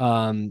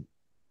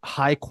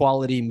high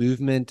quality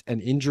movement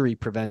and injury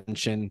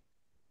prevention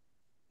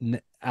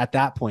at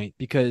that point.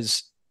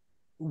 Because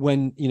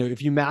when,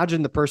 if you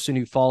imagine the person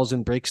who falls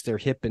and breaks their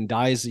hip and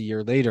dies a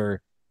year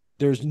later,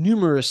 there's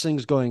numerous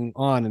things going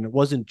on. And it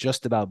wasn't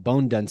just about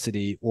bone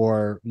density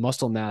or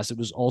muscle mass. It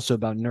was also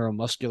about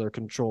neuromuscular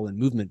control and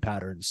movement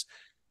patterns.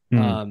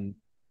 And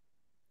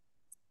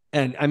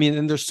I mean,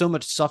 and there's so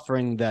much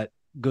suffering that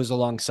goes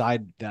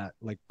alongside that,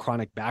 like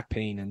chronic back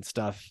pain and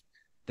stuff,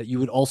 that you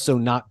would also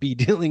not be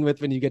dealing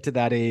with when you get to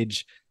that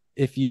age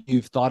if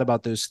you've thought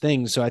about those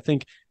things. So I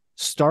think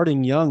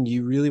starting young,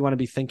 you really want to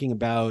be thinking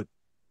about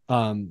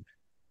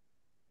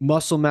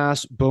muscle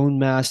mass, bone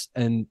mass,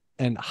 and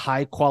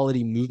high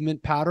quality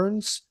movement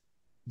patterns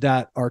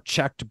that are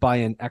checked by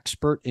an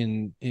expert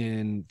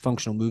in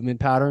functional movement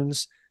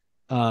patterns.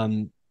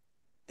 And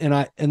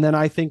then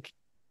I think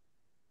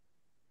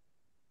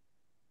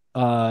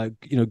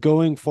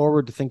going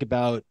forward to think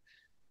about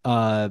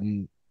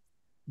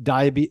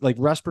diabetes, like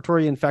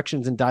respiratory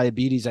infections and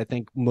diabetes, I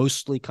think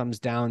mostly comes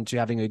down to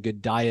having a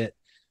good diet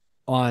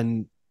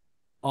on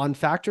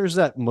factors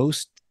that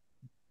most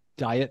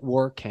diet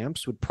war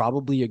camps would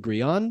probably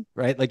agree on,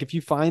 right? Like if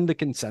you find the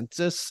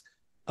consensus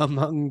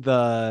among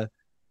the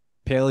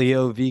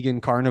paleo,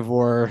 vegan,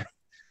 carnivore,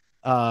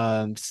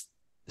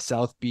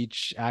 South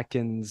Beach,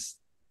 Atkins,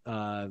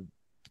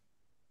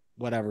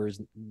 whatever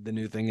the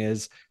new thing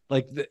is,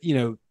 like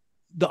the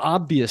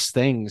obvious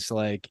things,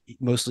 like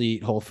mostly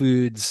eat whole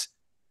foods,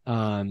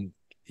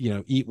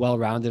 eat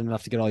well-rounded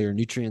enough to get all your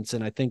nutrients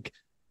in. I think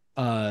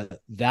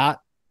that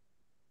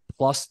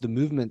plus the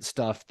movement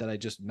stuff that I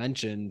just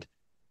mentioned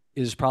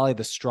is probably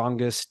the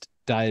strongest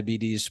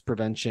diabetes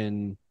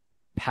prevention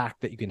pack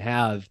that you can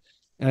have.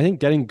 And I think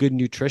getting good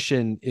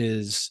nutrition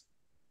is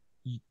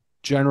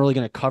generally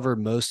going to cover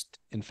most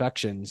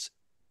infections.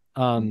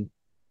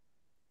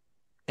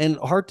 And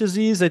heart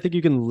disease, I think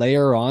you can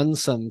layer on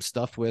some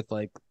stuff with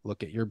like,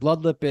 look at your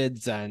blood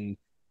lipids and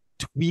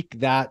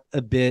tweak that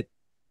a bit.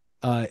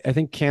 I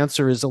think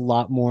cancer is a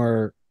lot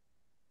more,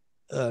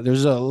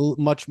 there's a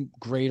much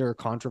greater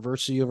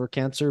controversy over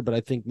cancer, but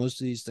I think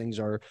most of these things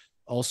are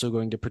also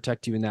going to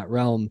protect you in that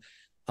realm.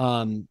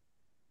 And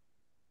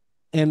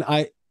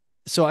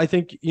so I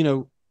think,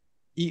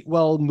 eat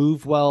well,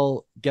 move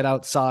well, get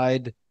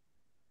outside,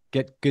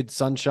 get good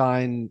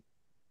sunshine,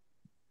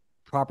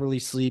 properly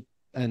sleep,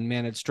 and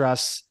manage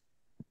stress.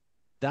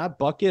 That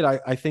bucket,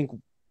 I think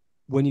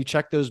when you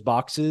check those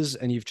boxes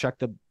and you've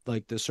checked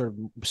the sort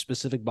of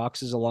specific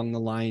boxes along the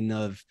line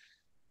of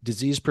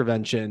disease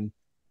prevention,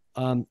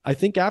 I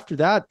think after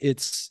that,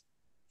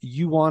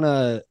 you want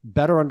to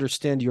better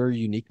understand your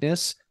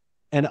uniqueness.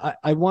 And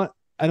I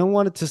don't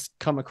want it to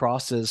come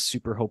across as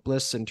super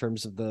hopeless in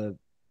terms of the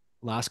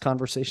last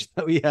conversation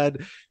that we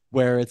had,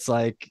 where it's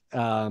like,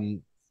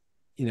 I'm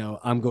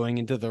going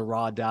into the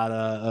raw data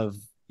of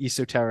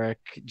esoteric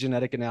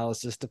genetic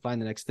analysis to find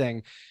the next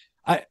thing.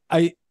 I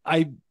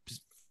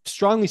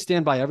strongly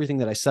stand by everything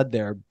that I said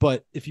there,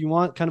 but if you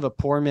want kind of a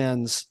poor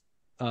man's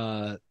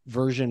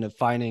version of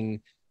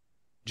finding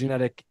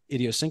genetic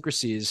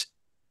idiosyncrasies,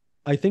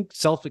 I think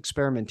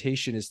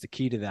self-experimentation is the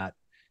key to that,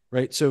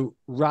 right? So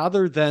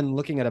rather than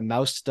looking at a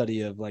mouse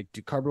study of like,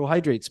 do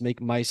carbohydrates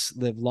make mice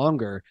live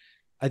longer?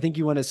 I think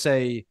you want to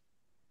say,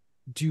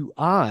 do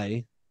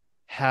I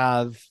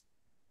have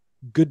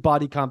good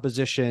body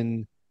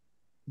composition,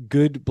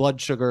 good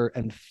blood sugar,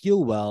 and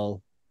feel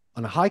well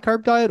on a high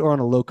carb diet or on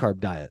a low carb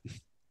diet?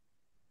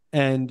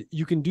 And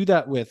you can do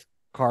that with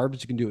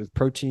carbs, you can do it with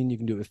protein, you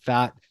can do it with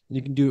fat, and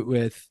you can do it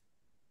with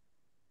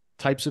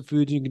types of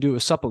foods, and you can do it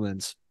with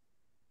supplements.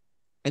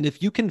 And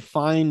if you can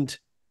find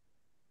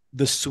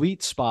the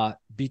sweet spot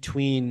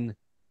between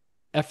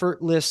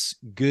effortless,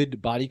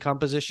 good body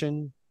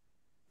composition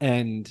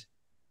and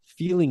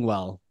feeling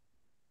well,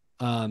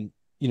 and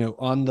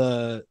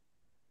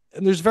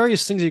there's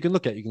various things that you can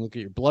look at. You can look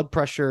at your blood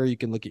pressure, you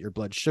can look at your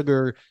blood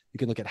sugar, you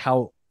can look at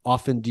how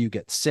often do you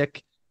get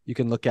sick. You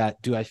can look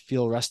at, do I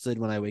feel rested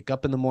when I wake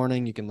up in the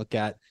morning? You can look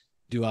at,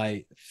 do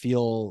I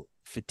feel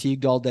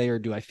fatigued all day or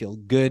do I feel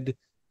good?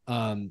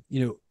 All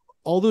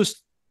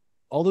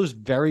those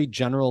very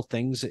general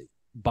things,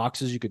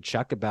 boxes you could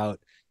check about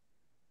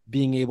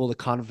being able to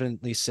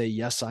confidently say,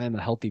 yes, I am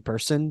a healthy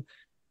person.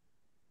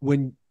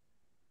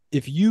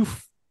 If you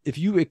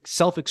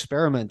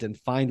self-experiment and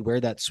find where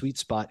that sweet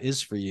spot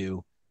is for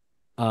you,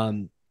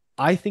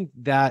 I think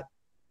that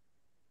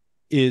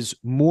is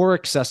more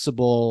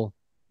accessible,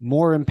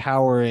 more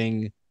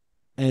empowering,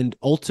 and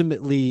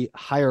ultimately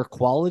higher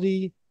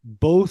quality,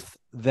 both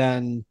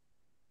than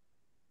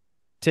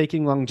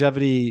taking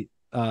longevity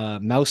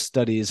mouse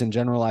studies and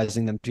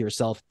generalizing them to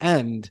yourself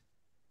and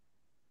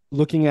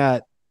looking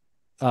at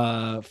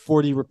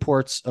 40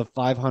 reports of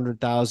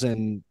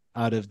 500,000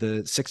 out of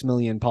the 6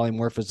 million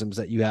polymorphisms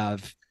that you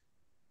have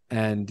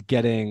and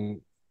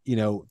getting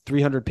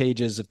 300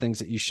 pages of things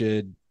that you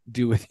should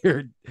do with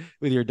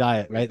your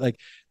diet, right? Like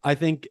I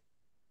think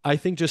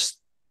just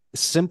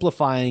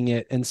simplifying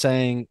it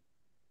and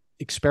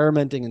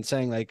experimenting and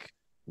saying like,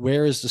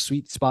 where is the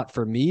sweet spot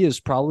for me is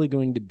probably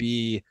going to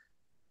be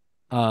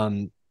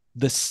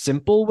the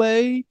simple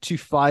way to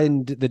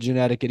find the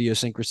genetic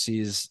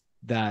idiosyncrasies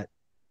that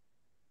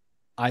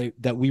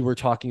we were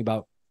talking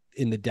about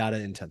in the data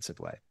intensive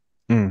way.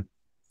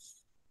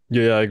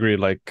 Yeah, I agree.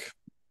 Like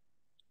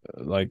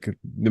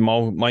the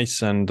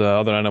mice and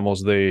other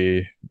animals,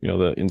 they,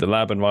 in the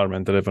lab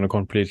environment, they live in a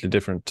completely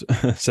different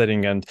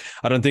setting. And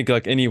I don't think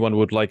like anyone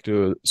would like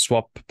to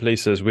swap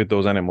places with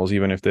those animals,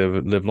 even if they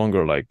live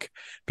longer, like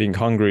being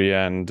hungry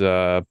and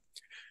the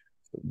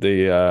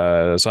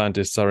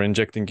scientists are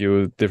injecting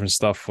you different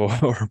stuff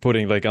or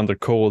putting like under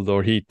cold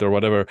or heat or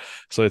whatever.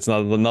 So it's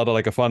not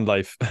like a fun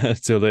life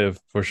to live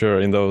for sure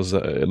in those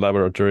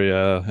laboratory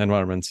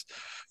environments.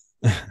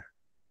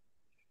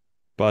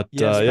 But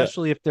yeah,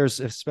 especially if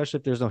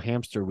there's no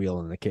hamster wheel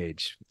in the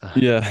cage.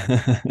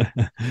 Yeah.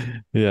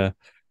 Yeah.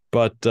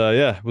 But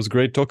yeah, it was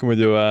great talking with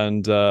you,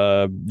 and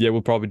yeah,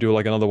 we'll probably do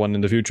like another one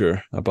in the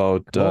future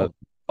about Cool.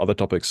 other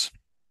topics.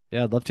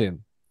 Yeah, I'd love to.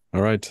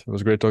 All right. It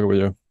was great talking with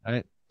you. All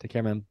right. Take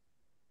care, man.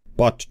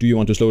 But do you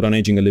want to slow down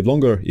aging and live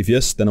longer? If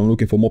yes, then I'm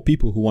looking for more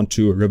people who want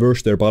to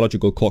reverse their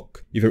biological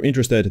clock. If you're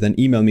interested, then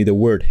email me the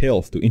word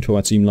health to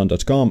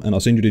info@simlan.com and I'll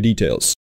send you the details.